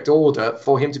 correct order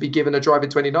for him to be given a drive in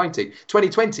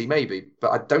 2020 maybe,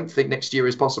 but I don't think next year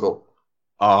is possible.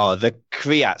 Oh, the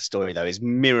Kvyat story, though, is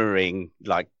mirroring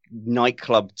like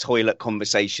nightclub toilet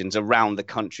conversations around the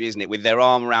country, isn't it? With their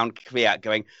arm around Kvyat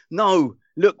going, no,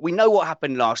 look, we know what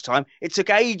happened last time. It took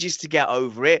ages to get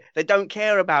over it. They don't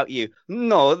care about you.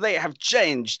 No, they have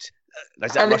changed.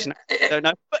 Is that Russian? I don't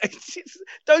know.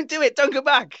 Don't do it. Don't go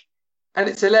back. And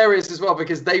it's hilarious as well,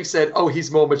 because they've said, oh,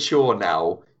 he's more mature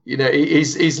now.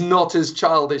 He's not as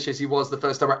childish as he was the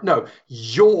first time around. No,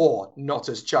 you're not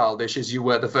as childish as you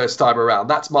were the first time around.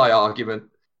 That's my argument.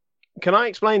 Can I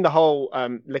explain the whole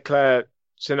Leclerc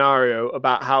scenario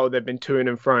about how they've been to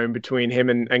and fro between him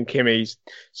and Kimi's?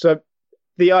 So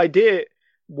the idea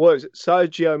was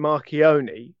Sergio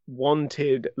Marchionne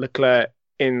wanted Leclerc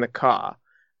in the car,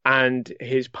 and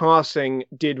his passing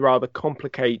did rather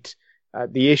complicate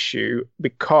the issue,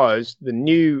 because the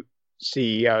new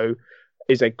CEO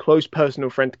is a close personal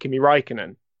friend to Kimi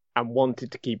Räikkönen and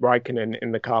wanted to keep Räikkönen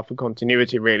in the car for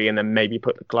continuity, really, and then maybe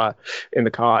put Leclerc in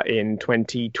the car in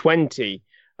 2020.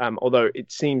 Although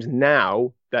it seems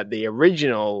now that the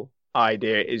original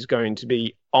idea is going to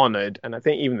be honoured, and I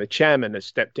think even the chairman has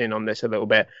stepped in on this a little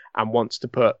bit and wants to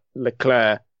put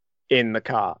Leclerc in the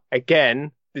car.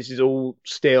 Again, this is all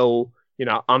still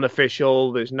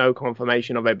unofficial. There's no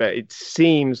confirmation of it, but it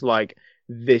seems like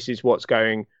this is what's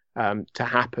going to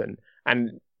happen.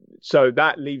 And so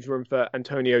that leaves room for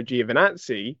Antonio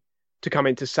Giovinazzi to come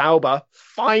into Sauber,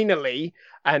 finally.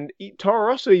 And Toro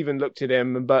Rosso even looked at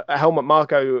him, but Helmut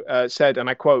Marko said, and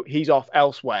I quote, he's off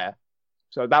elsewhere.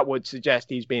 So that would suggest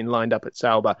he's being lined up at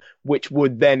Sauber, which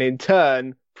would then in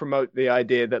turn promote the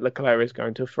idea that Leclerc is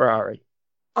going to Ferrari.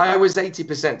 I was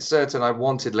 80% certain I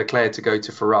wanted Leclerc to go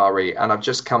to Ferrari, and I've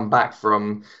just come back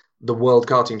from the World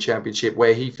Karting Championship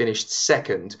where he finished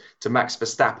second to Max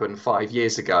Verstappen 5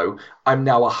 years ago. I'm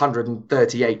now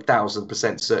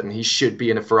 138,000% certain he should be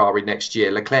in a Ferrari next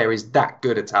year. Leclerc is that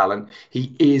good a talent.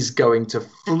 He is going to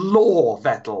floor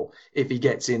Vettel if he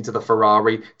gets into the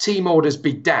Ferrari. Team orders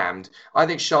be damned. I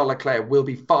think Charles Leclerc will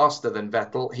be faster than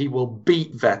Vettel. He will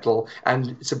beat Vettel,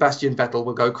 and Sebastian Vettel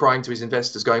will go crying to his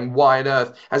investors going, why on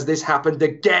earth has this happened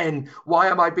again? Why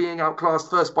am I being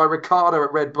outclassed first by Ricciardo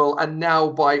at Red Bull and now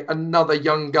by another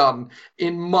young gun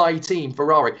in my team,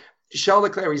 Ferrari? Charles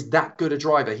Leclerc is that good a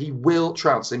driver. He will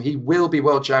trounce him. He will be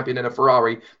world champion in a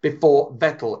Ferrari before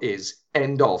Vettel is.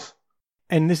 End of.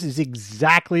 And this is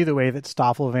exactly the way that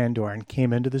Stoffel Van Dorn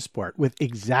came into the sport, with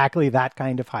exactly that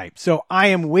kind of hype. So I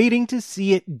am waiting to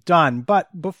see it done.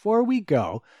 But before we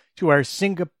go to our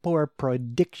Singapore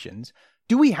predictions,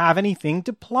 do we have anything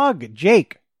to plug?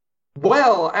 Jake?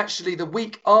 Well, actually, the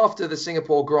week after the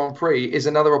Singapore Grand Prix is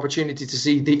another opportunity to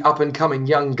see the up-and-coming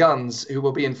young guns who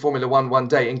will be in Formula one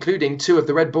day, including two of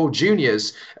the Red Bull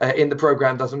juniors in the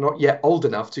programme that are not yet old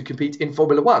enough to compete in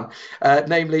Formula One,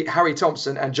 namely Harry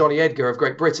Thompson and Johnny Edgar of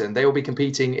Great Britain. They will be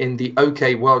competing in the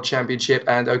OK World Championship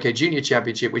and OK Junior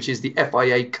Championship, which is the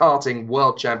FIA Karting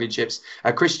World Championships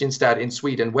at Kristianstad in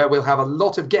Sweden, where we'll have a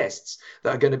lot of guests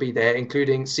that are going to be there,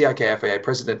 including CIK FIA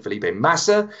President Felipe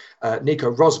Massa.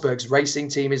 Nico Rosberg's racing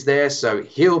team is there, so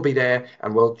he'll be there,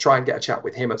 and we'll try and get a chat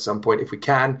with him at some point if we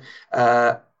can.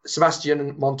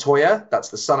 Sebastian Montoya, that's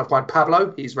the son of Juan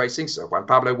Pablo, he's racing, so Juan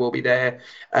Pablo will be there.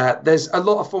 There's a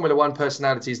lot of Formula One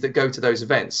personalities that go to those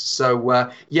events,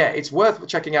 so it's worth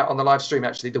checking out on the live stream,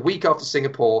 actually, the week after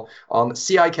Singapore on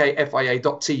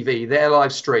CIKFIA.tv, their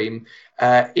live stream.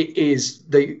 It is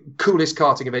the coolest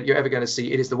karting event you're ever going to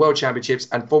see. It is the World Championships,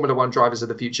 and Formula One drivers of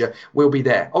the future will be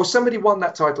there. Oh, somebody won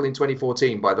that title in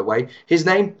 2014, by the way. His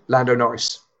name, Lando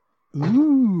Norris.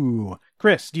 Ooh.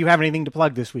 Chris, do you have anything to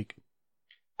plug this week?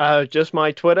 Just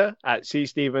my Twitter at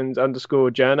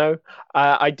cstevens_journo.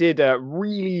 I did a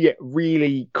really,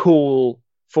 really cool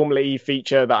Formula E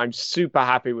feature that I'm super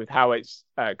happy with how it's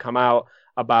come out,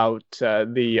 about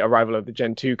the arrival of the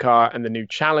Gen 2 car and the new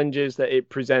challenges that it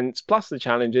presents, plus the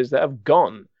challenges that have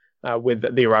gone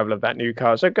with the arrival of that new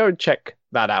car. So go check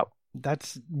that out.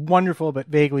 That's wonderful, but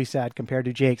vaguely sad compared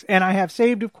to Jake's. And I have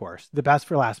saved, of course, the best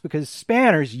for last, because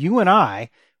Spanners, you and I,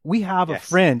 we have a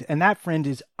friend, and that friend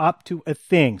is up to a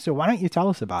thing. So why don't you tell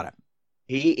us about it?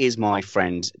 He is my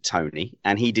friend Tony,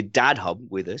 and he did Dad Hub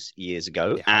with us years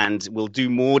ago, and will do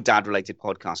more dad-related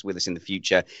podcasts with us in the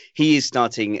future. He is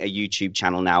starting a YouTube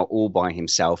channel now all by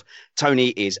himself.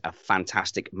 Tony is a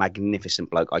fantastic, magnificent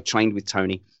bloke. I trained with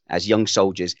Tony as young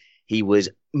soldiers. He was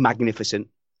magnificent,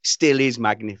 still is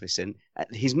magnificent.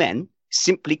 His men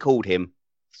simply called him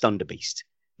Thunder Beast.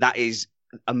 That is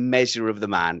a measure of the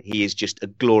man. He is just a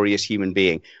glorious human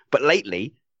being. But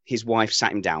lately, his wife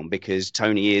sat him down because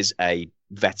Tony is a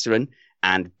veteran,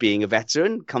 and being a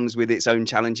veteran comes with its own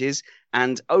challenges.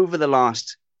 And over the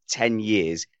last 10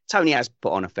 years, Tony has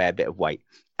put on a fair bit of weight,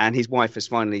 and his wife has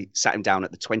finally sat him down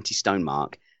at the 20 stone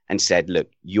mark and said,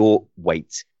 look, your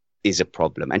weight is a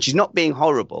problem. And she's not being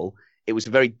horrible. It was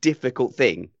a very difficult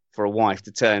thing for a wife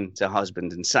to turn to her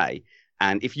husband and say.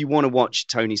 And if you want to watch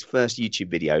Tony's first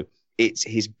YouTube video, it's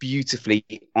his beautifully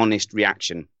honest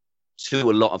reaction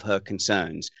to a lot of her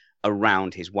concerns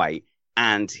around his weight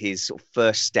and his sort of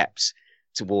first steps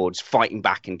towards fighting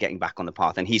back and getting back on the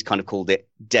path. And he's kind of called it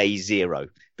day zero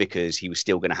because he was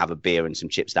still going to have a beer and some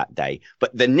chips that day.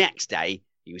 But the next day,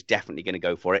 he was definitely going to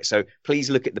go for it. So please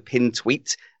look at the pinned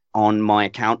tweet on my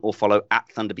account or follow at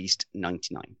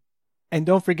ThunderBeast99. And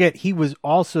don't forget, he was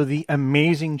also the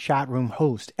amazing chat room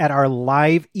host at our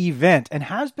live event and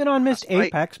has been on Missed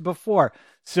Apex before.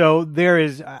 So there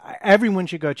is, everyone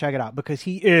should go check it out because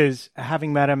he is,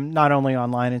 having met him not only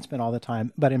online and spent all the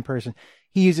time, but in person,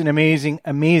 he is an amazing,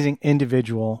 amazing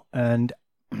individual. And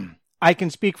I can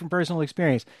speak from personal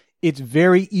experience. It's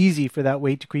very easy for that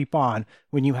weight to creep on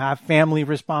when you have family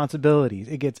responsibilities.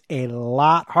 It gets a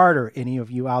lot harder, any of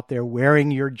you out there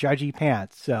wearing your judgy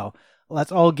pants. So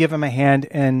let's all give him a hand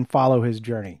and follow his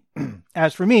journey.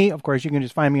 As for me, of course, you can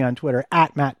just find me on Twitter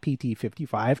at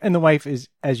MattPT55. And the wife is,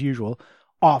 as usual,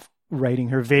 off writing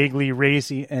her vaguely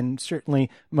racy and certainly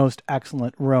most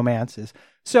excellent romances.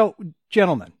 So,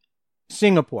 gentlemen,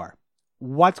 Singapore,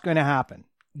 what's going to happen?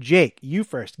 Jake, you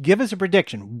first. Give us a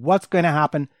prediction. What's going to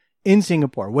happen in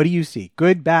Singapore? What do you see?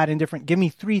 Good, bad, indifferent? Give me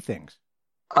three things.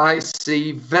 I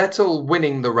see Vettel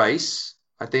winning the race.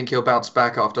 I think he'll bounce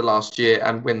back after last year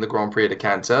and win the Grand Prix at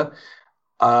Canter.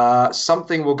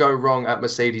 Something will go wrong at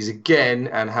Mercedes again,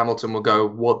 and Hamilton will go,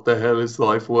 what the hell is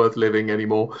life worth living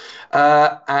anymore?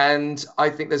 And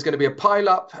I think there's going to be a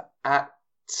pile-up at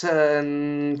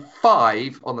turn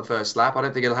 5 on the first lap. I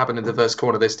don't think it'll happen in the first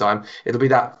corner this time. It'll be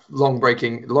that long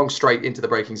straight into the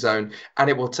braking zone, and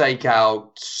it will take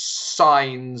out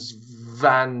Sainz,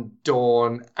 Van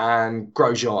Dorn, and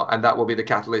Grosjean, and that will be the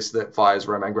catalyst that fires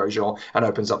Romain Grosjean and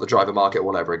opens up the driver market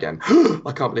all over again.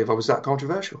 I can't believe I was that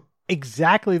controversial.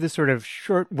 Exactly the sort of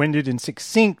short-winded and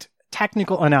succinct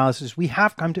technical analysis we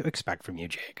have come to expect from you,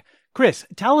 Jake. Chris,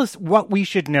 tell us what we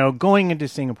should know going into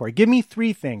Singapore. Give me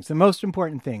three things, the most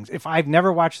important things. If I've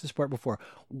never watched the sport before,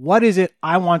 what is it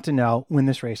I want to know when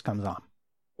this race comes on?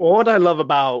 Well, what I love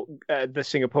about the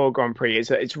Singapore Grand Prix is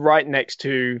that it's right next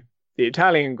to the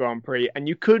Italian Grand Prix, and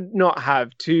you could not have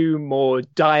two more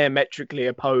diametrically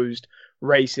opposed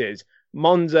races.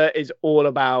 Monza is all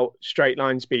about straight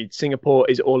line speed. Singapore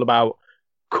is all about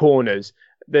corners.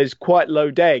 There's quite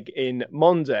low deg in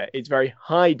Monza. It's very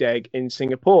high deg in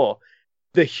Singapore.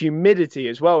 The humidity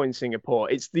as well in Singapore.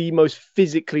 It's the most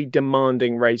physically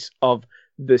demanding race of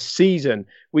the season.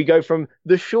 We go from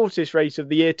the shortest race of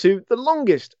the year to the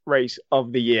longest race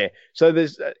of the year. So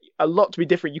there's a lot to be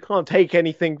different. You can't take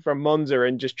anything from Monza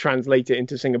and just translate it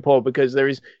into Singapore because there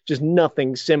is just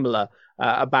nothing similar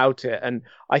about it. And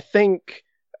I think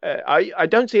I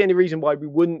don't see any reason why we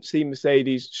wouldn't see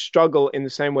Mercedes struggle in the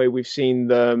same way we've seen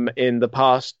them in the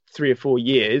past 3 or 4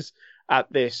 years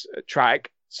at this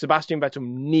track. Sebastian Vettel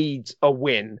needs a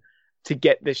win to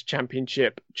get this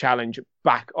championship challenge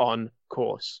back on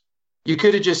course. You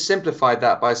could have just simplified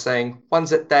that by saying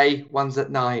one's at day, one's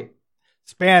at night.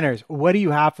 Spanners, what do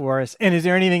you have for us? And is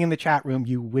there anything in the chat room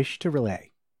you wish to relay?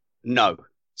 No,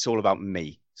 it's all about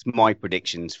me. It's my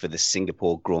predictions for the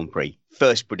Singapore Grand Prix.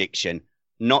 First prediction,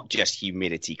 not just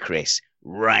humidity, Chris,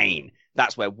 rain.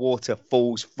 That's where water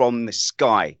falls from the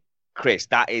sky. Chris,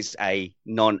 that is a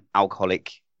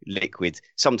non-alcoholic liquid,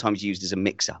 sometimes used as a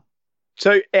mixer.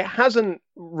 So it hasn't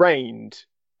rained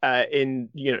in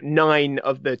 9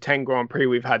 of the 10 Grand Prix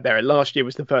we've had there. Last year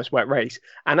was the first wet race.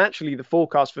 And actually the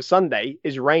forecast for Sunday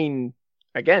is rain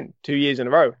again, 2 years in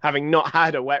a row, having not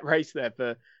had a wet race there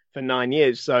for 9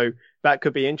 years. So that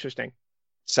could be interesting.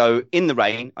 So in the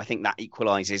rain, I think that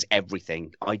equalises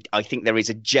everything. I think there is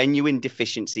a genuine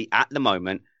deficiency at the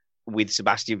moment with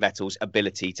Sebastian Vettel's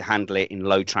ability to handle it in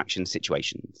low traction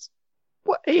situations.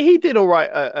 Well, he did all right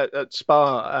at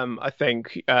Spa. I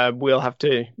think we'll have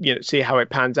to see how it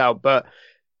pans out. But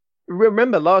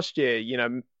remember last year,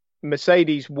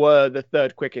 Mercedes were the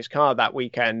third quickest car that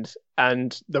weekend,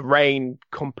 and the rain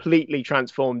completely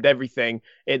transformed everything.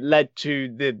 It led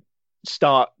to the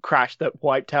start crash that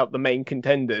wiped out the main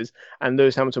contenders, and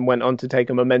Lewis Hamilton went on to take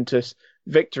a momentous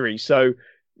victory. So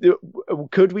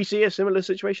could we see a similar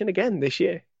situation again this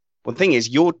year? Well, the thing is,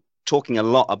 you're talking a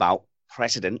lot about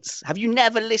precedents. Have you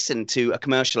never listened to a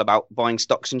commercial about buying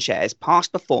stocks and shares?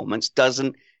 Past performance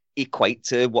doesn't equate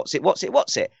to what's it.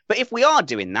 But if we are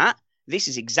doing that, this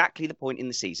is exactly the point in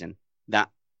the season that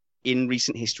in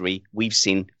recent history, we've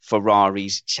seen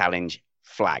Ferrari's challenge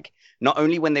flag. Not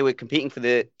only when they were competing for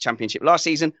the championship last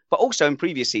season, but also in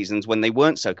previous seasons when they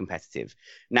weren't so competitive.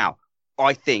 Now,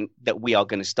 I think that we are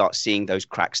going to start seeing those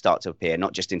cracks start to appear,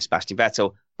 not just in Sebastian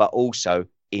Vettel, but also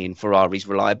in Ferrari's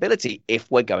reliability if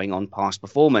we're going on past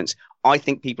performance. I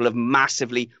think people have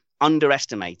massively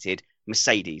underestimated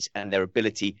Mercedes and their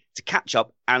ability to catch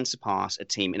up and surpass a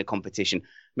team in a competition.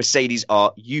 Mercedes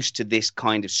are used to this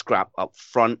kind of scrap up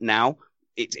front now.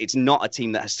 It's not a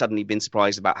team that has suddenly been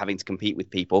surprised about having to compete with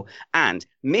people. And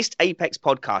Missed Apex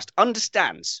podcast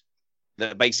understands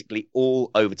that basically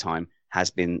all overtime has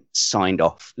been signed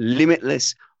off.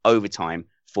 Limitless overtime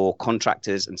for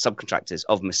contractors and subcontractors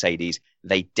of Mercedes.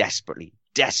 They desperately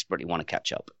want to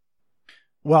catch up.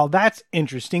 Well, that's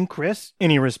interesting. Chris,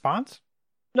 any response?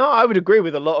 No, I would agree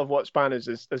with a lot of what Spanners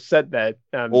has said there.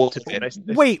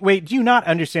 Wait, do you not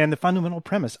understand the fundamental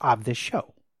premise of this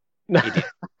show?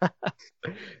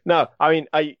 No, I mean,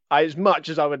 I as much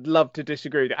as I would love to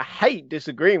disagree, I hate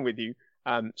disagreeing with you,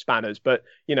 Spanners, but,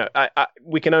 you know,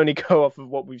 we can only go off of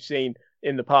what we've seen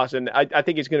in the past, and I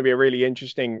think it's going to be a really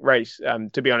interesting race,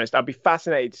 to be honest. I'd be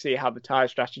fascinated to see how the tyre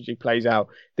strategy plays out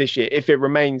this year, if it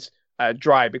remains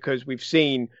dry, because we've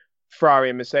seen Ferrari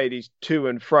and Mercedes to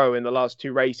and fro in the last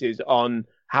two races on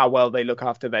how well they look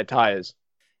after their tyres.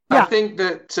 Yeah. I think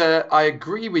that I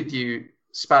agree with you,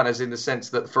 Spanners, in the sense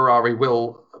that Ferrari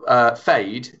will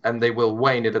fade and they will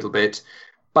wane a little bit.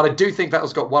 But I do think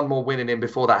Vettel's got one more win in him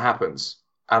before that happens.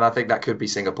 And I think that could be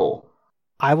Singapore.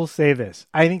 I will say this.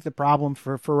 I think the problem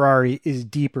for Ferrari is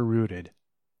deeper rooted.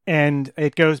 And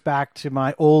it goes back to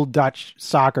my old Dutch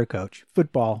soccer coach,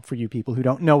 football for you people who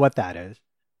don't know what that is.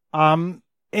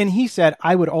 And he said,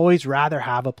 I would always rather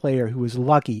have a player who is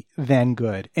lucky than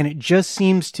good. And it just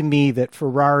seems to me that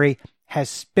Ferrari has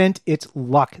spent its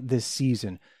luck this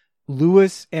season.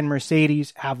 Lewis and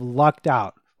Mercedes have lucked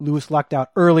out. Lewis lucked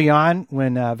out early on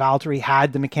when Valtteri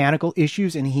had the mechanical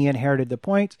issues and he inherited the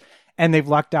points. And they've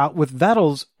lucked out with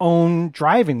Vettel's own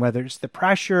driving, whether it's the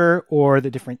pressure or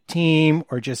the different team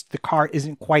or just the car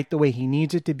isn't quite the way he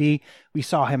needs it to be. We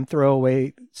saw him throw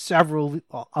away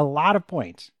a lot of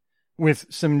points with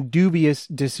some dubious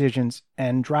decisions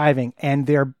and driving, and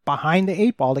they're behind the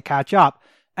eight ball to catch up.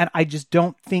 And I just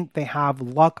don't think they have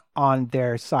luck on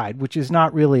their side, which is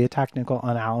not really a technical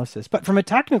analysis. But from a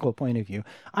technical point of view,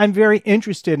 I'm very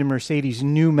interested in Mercedes'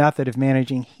 new method of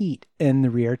managing heat in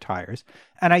the rear tires.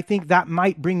 And I think that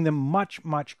might bring them much,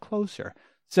 much closer.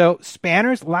 So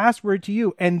Spanners, last word to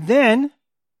you. And then,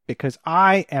 because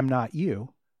I am not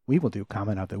you, we will do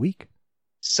comment of the week.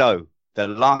 So the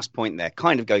last point there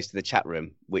kind of goes to the chat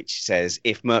room, which says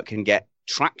if Merc can get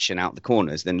traction out the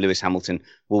corners, then Lewis Hamilton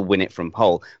will win it from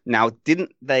pole. Now,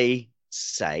 didn't they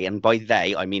say, and by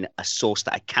they, I mean a source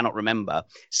that I cannot remember,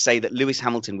 say that Lewis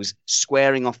Hamilton was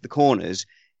squaring off the corners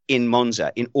in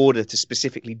Monza in order to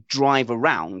specifically drive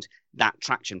around that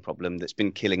traction problem that's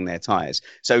been killing their tyres?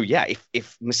 So yeah,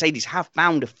 if Mercedes have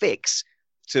found a fix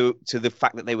to the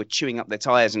fact that they were chewing up their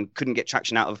tyres and couldn't get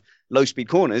traction out of low-speed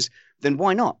corners, then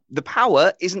why not? The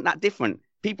power isn't that different.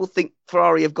 People think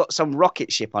Ferrari have got some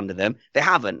rocket ship under them. They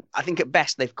haven't. I think at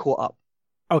best they've caught up.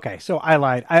 Okay, so I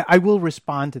lied. I will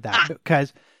respond to that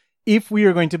because if we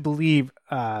are going to believe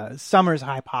Summer's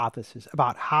hypothesis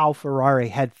about how Ferrari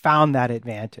had found that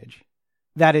advantage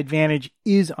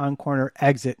is on corner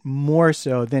exit more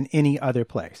so than any other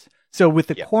place. So with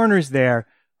the corners there,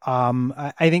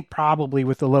 I think probably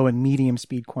with the low and medium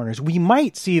speed corners, we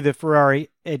might see the Ferrari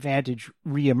advantage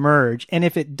reemerge. And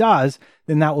if it does,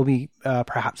 then that will be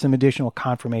perhaps some additional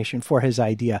confirmation for his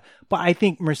idea. But I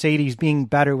think Mercedes being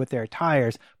better with their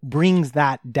tires brings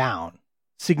that down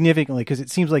significantly because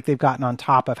it seems like they've gotten on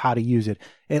top of how to use it,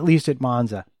 at least at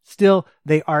Monza. Still,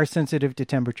 they are sensitive to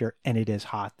temperature and it is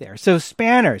hot there. So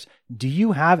Spanners, do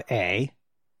you have a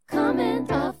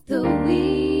comment of the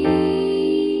week?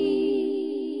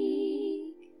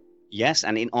 Yes,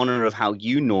 and in honor of how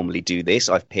you normally do this,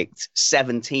 I've picked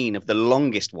 17 of the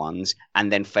longest ones and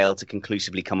then failed to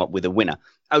conclusively come up with a winner.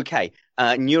 Okay,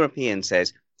 European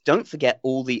says, Don't forget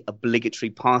all the obligatory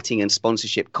partying and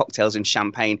sponsorship, cocktails and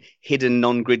champagne, hidden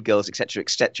non-grid girls, etc.,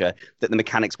 that the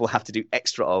mechanics will have to do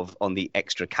extra of on the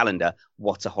extra calendar.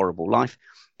 What a horrible life.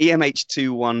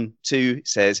 EMH212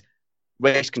 says,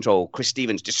 race control, Chris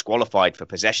Stevens disqualified for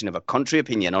possession of a contrary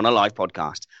opinion on a live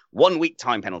podcast. 1 week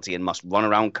time penalty and must run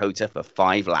around COTA for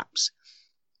 5 laps.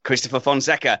 Christopher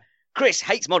Fonseca, Chris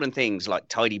hates modern things like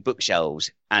tidy bookshelves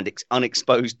and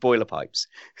unexposed boiler pipes.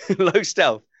 Low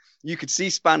stealth. You could see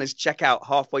Spanners check out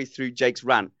halfway through Jake's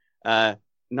rant. No,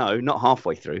 not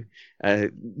halfway through.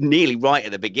 Nearly right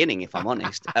at the beginning, if I'm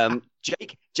honest.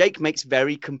 Jake makes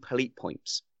very complete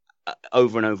points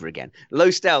over and over again. Low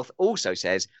stealth also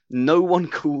says, no one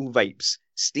cool vapes.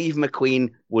 Steve McQueen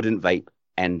wouldn't vape.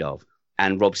 End of.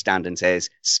 And Rob Standen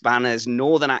says, Spanner's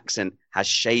northern accent has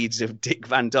shades of Dick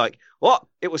Van Dyke. What?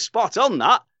 It was spot on,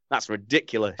 that? That's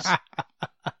ridiculous.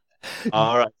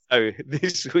 All right. So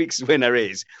this week's winner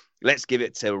is, let's give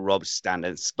it to Rob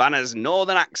Standen. Spanner's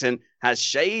northern accent has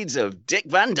shades of Dick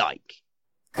Van Dyke.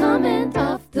 Comment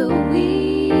of the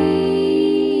week.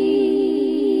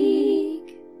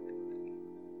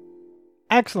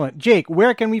 Excellent. Jake,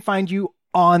 where can we find you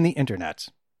on the internet?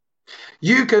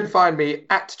 You can find me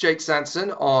at Jake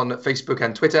Sanson on Facebook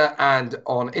and Twitter, and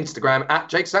on Instagram at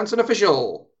Jake Sanson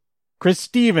Official. Chris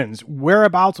Stevens,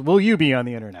 whereabouts will you be on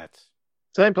the internet?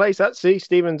 Same place at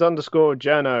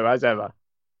 @CStevens_journo as ever.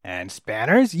 And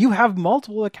Spanners, you have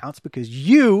multiple accounts because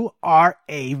you are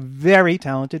a very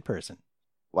talented person.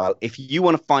 Well, if you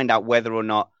want to find out whether or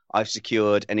not I've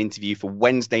secured an interview for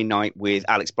Wednesday night with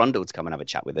Alex Brundle to come and have a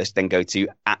chat with us, then go to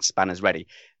 @SpannersReady.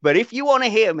 But if you want to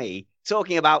hear me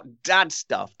talking about dad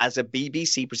stuff as a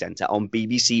BBC presenter on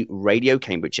BBC Radio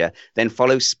Cambridgeshire, then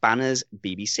follow Spanners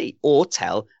BBC, or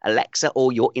tell Alexa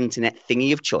or your internet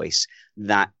thingy of choice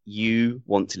that you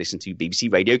want to listen to BBC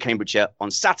Radio Cambridgeshire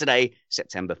on Saturday,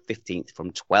 September 15th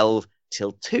from 12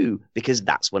 till 2, because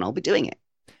that's when I'll be doing it.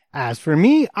 As for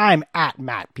me, I'm at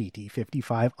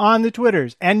MattPT55 on the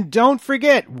Twitters. And don't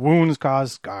forget, wounds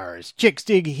cause scars, chicks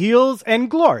dig heels,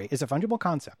 and glory is a fungible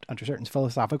concept under certain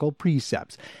philosophical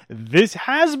precepts. This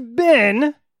has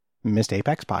been Missed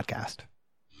Apex Podcast.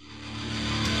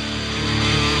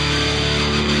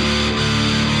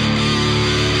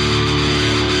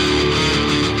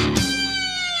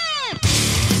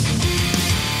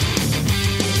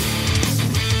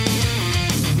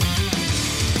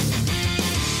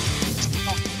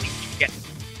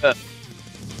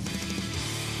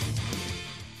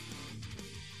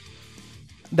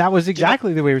 That was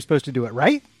exactly the way we're supposed to do it,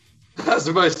 right? That's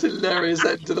the most hilarious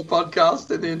end to the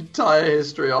podcast in the entire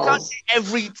history of. Does it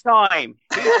every time.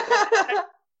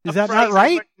 Is that not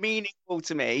right? Meaningful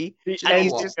to me. The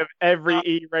ending of every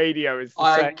E-radio is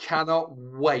the same. I cannot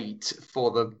wait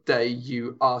for the day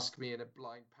you ask me in a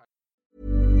blind panic.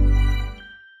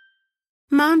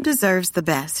 Mom deserves the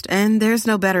best, and there's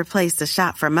no better place to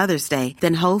shop for Mother's Day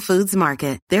than Whole Foods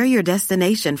Market. They're your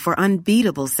destination for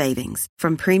unbeatable savings,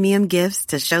 from premium gifts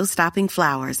to show-stopping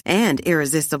flowers and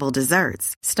irresistible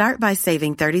desserts. Start by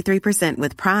saving 33%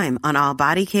 with Prime on all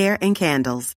body care and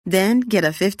candles. Then get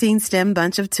a 15-stem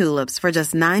bunch of tulips for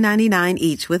just $9.99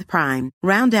 each with Prime.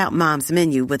 Round out Mom's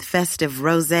menu with festive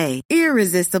rosé,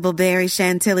 irresistible berry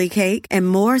chantilly cake, and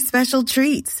more special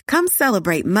treats. Come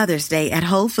celebrate Mother's Day at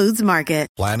Whole Foods Market.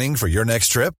 Planning for your next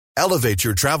trip? Elevate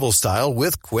your travel style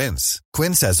with Quince.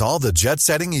 Quince has all the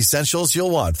jet-setting essentials you'll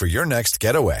want for your next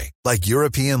getaway, like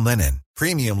European linen,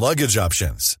 premium luggage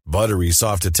options, buttery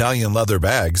soft Italian leather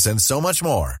bags, and so much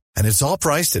more. And it's all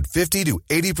priced at 50 to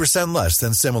 80% less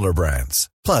than similar brands.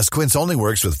 Plus, Quince only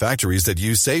works with factories that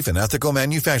use safe and ethical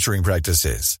manufacturing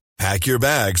practices. Pack your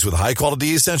bags with high-quality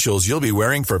essentials you'll be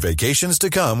wearing for vacations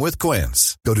to come with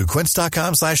Quince. Go to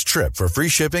quince.com/trip for free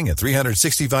shipping and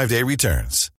 365-day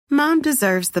returns. Mom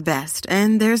deserves the best,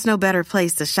 and there's no better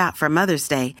place to shop for Mother's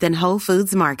Day than Whole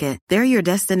Foods Market. They're your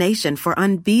destination for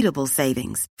unbeatable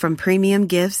savings, from premium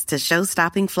gifts to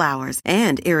show-stopping flowers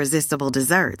and irresistible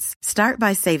desserts. Start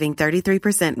by saving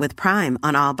 33% with Prime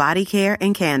on all body care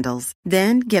and candles.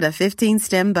 Then get a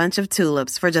 15-stem bunch of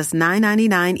tulips for just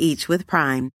 $9.99 each with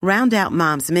Prime. Round out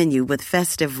Mom's menu with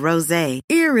festive rosé,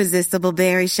 irresistible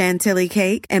berry chantilly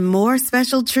cake, and more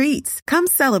special treats. Come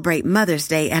celebrate Mother's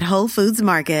Day at Whole Foods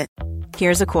Market.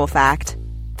 Here's a cool fact.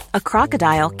 A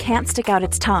crocodile can't stick out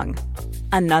its tongue.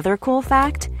 Another cool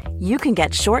fact, you can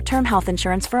get short-term health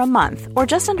insurance for a month or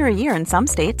just under a year in some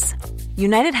states.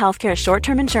 United Healthcare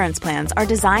short-term insurance plans are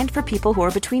designed for people who are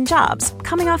between jobs,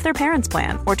 coming off their parents'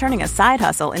 plan, or turning a side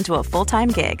hustle into a full-time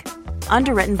gig.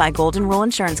 Underwritten by Golden Rule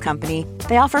Insurance Company,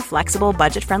 they offer flexible,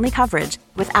 budget-friendly coverage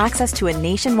with access to a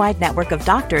nationwide network of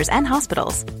doctors and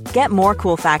hospitals. Get more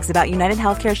cool facts about United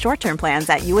Healthcare short-term plans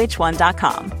at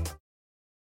uh1.com.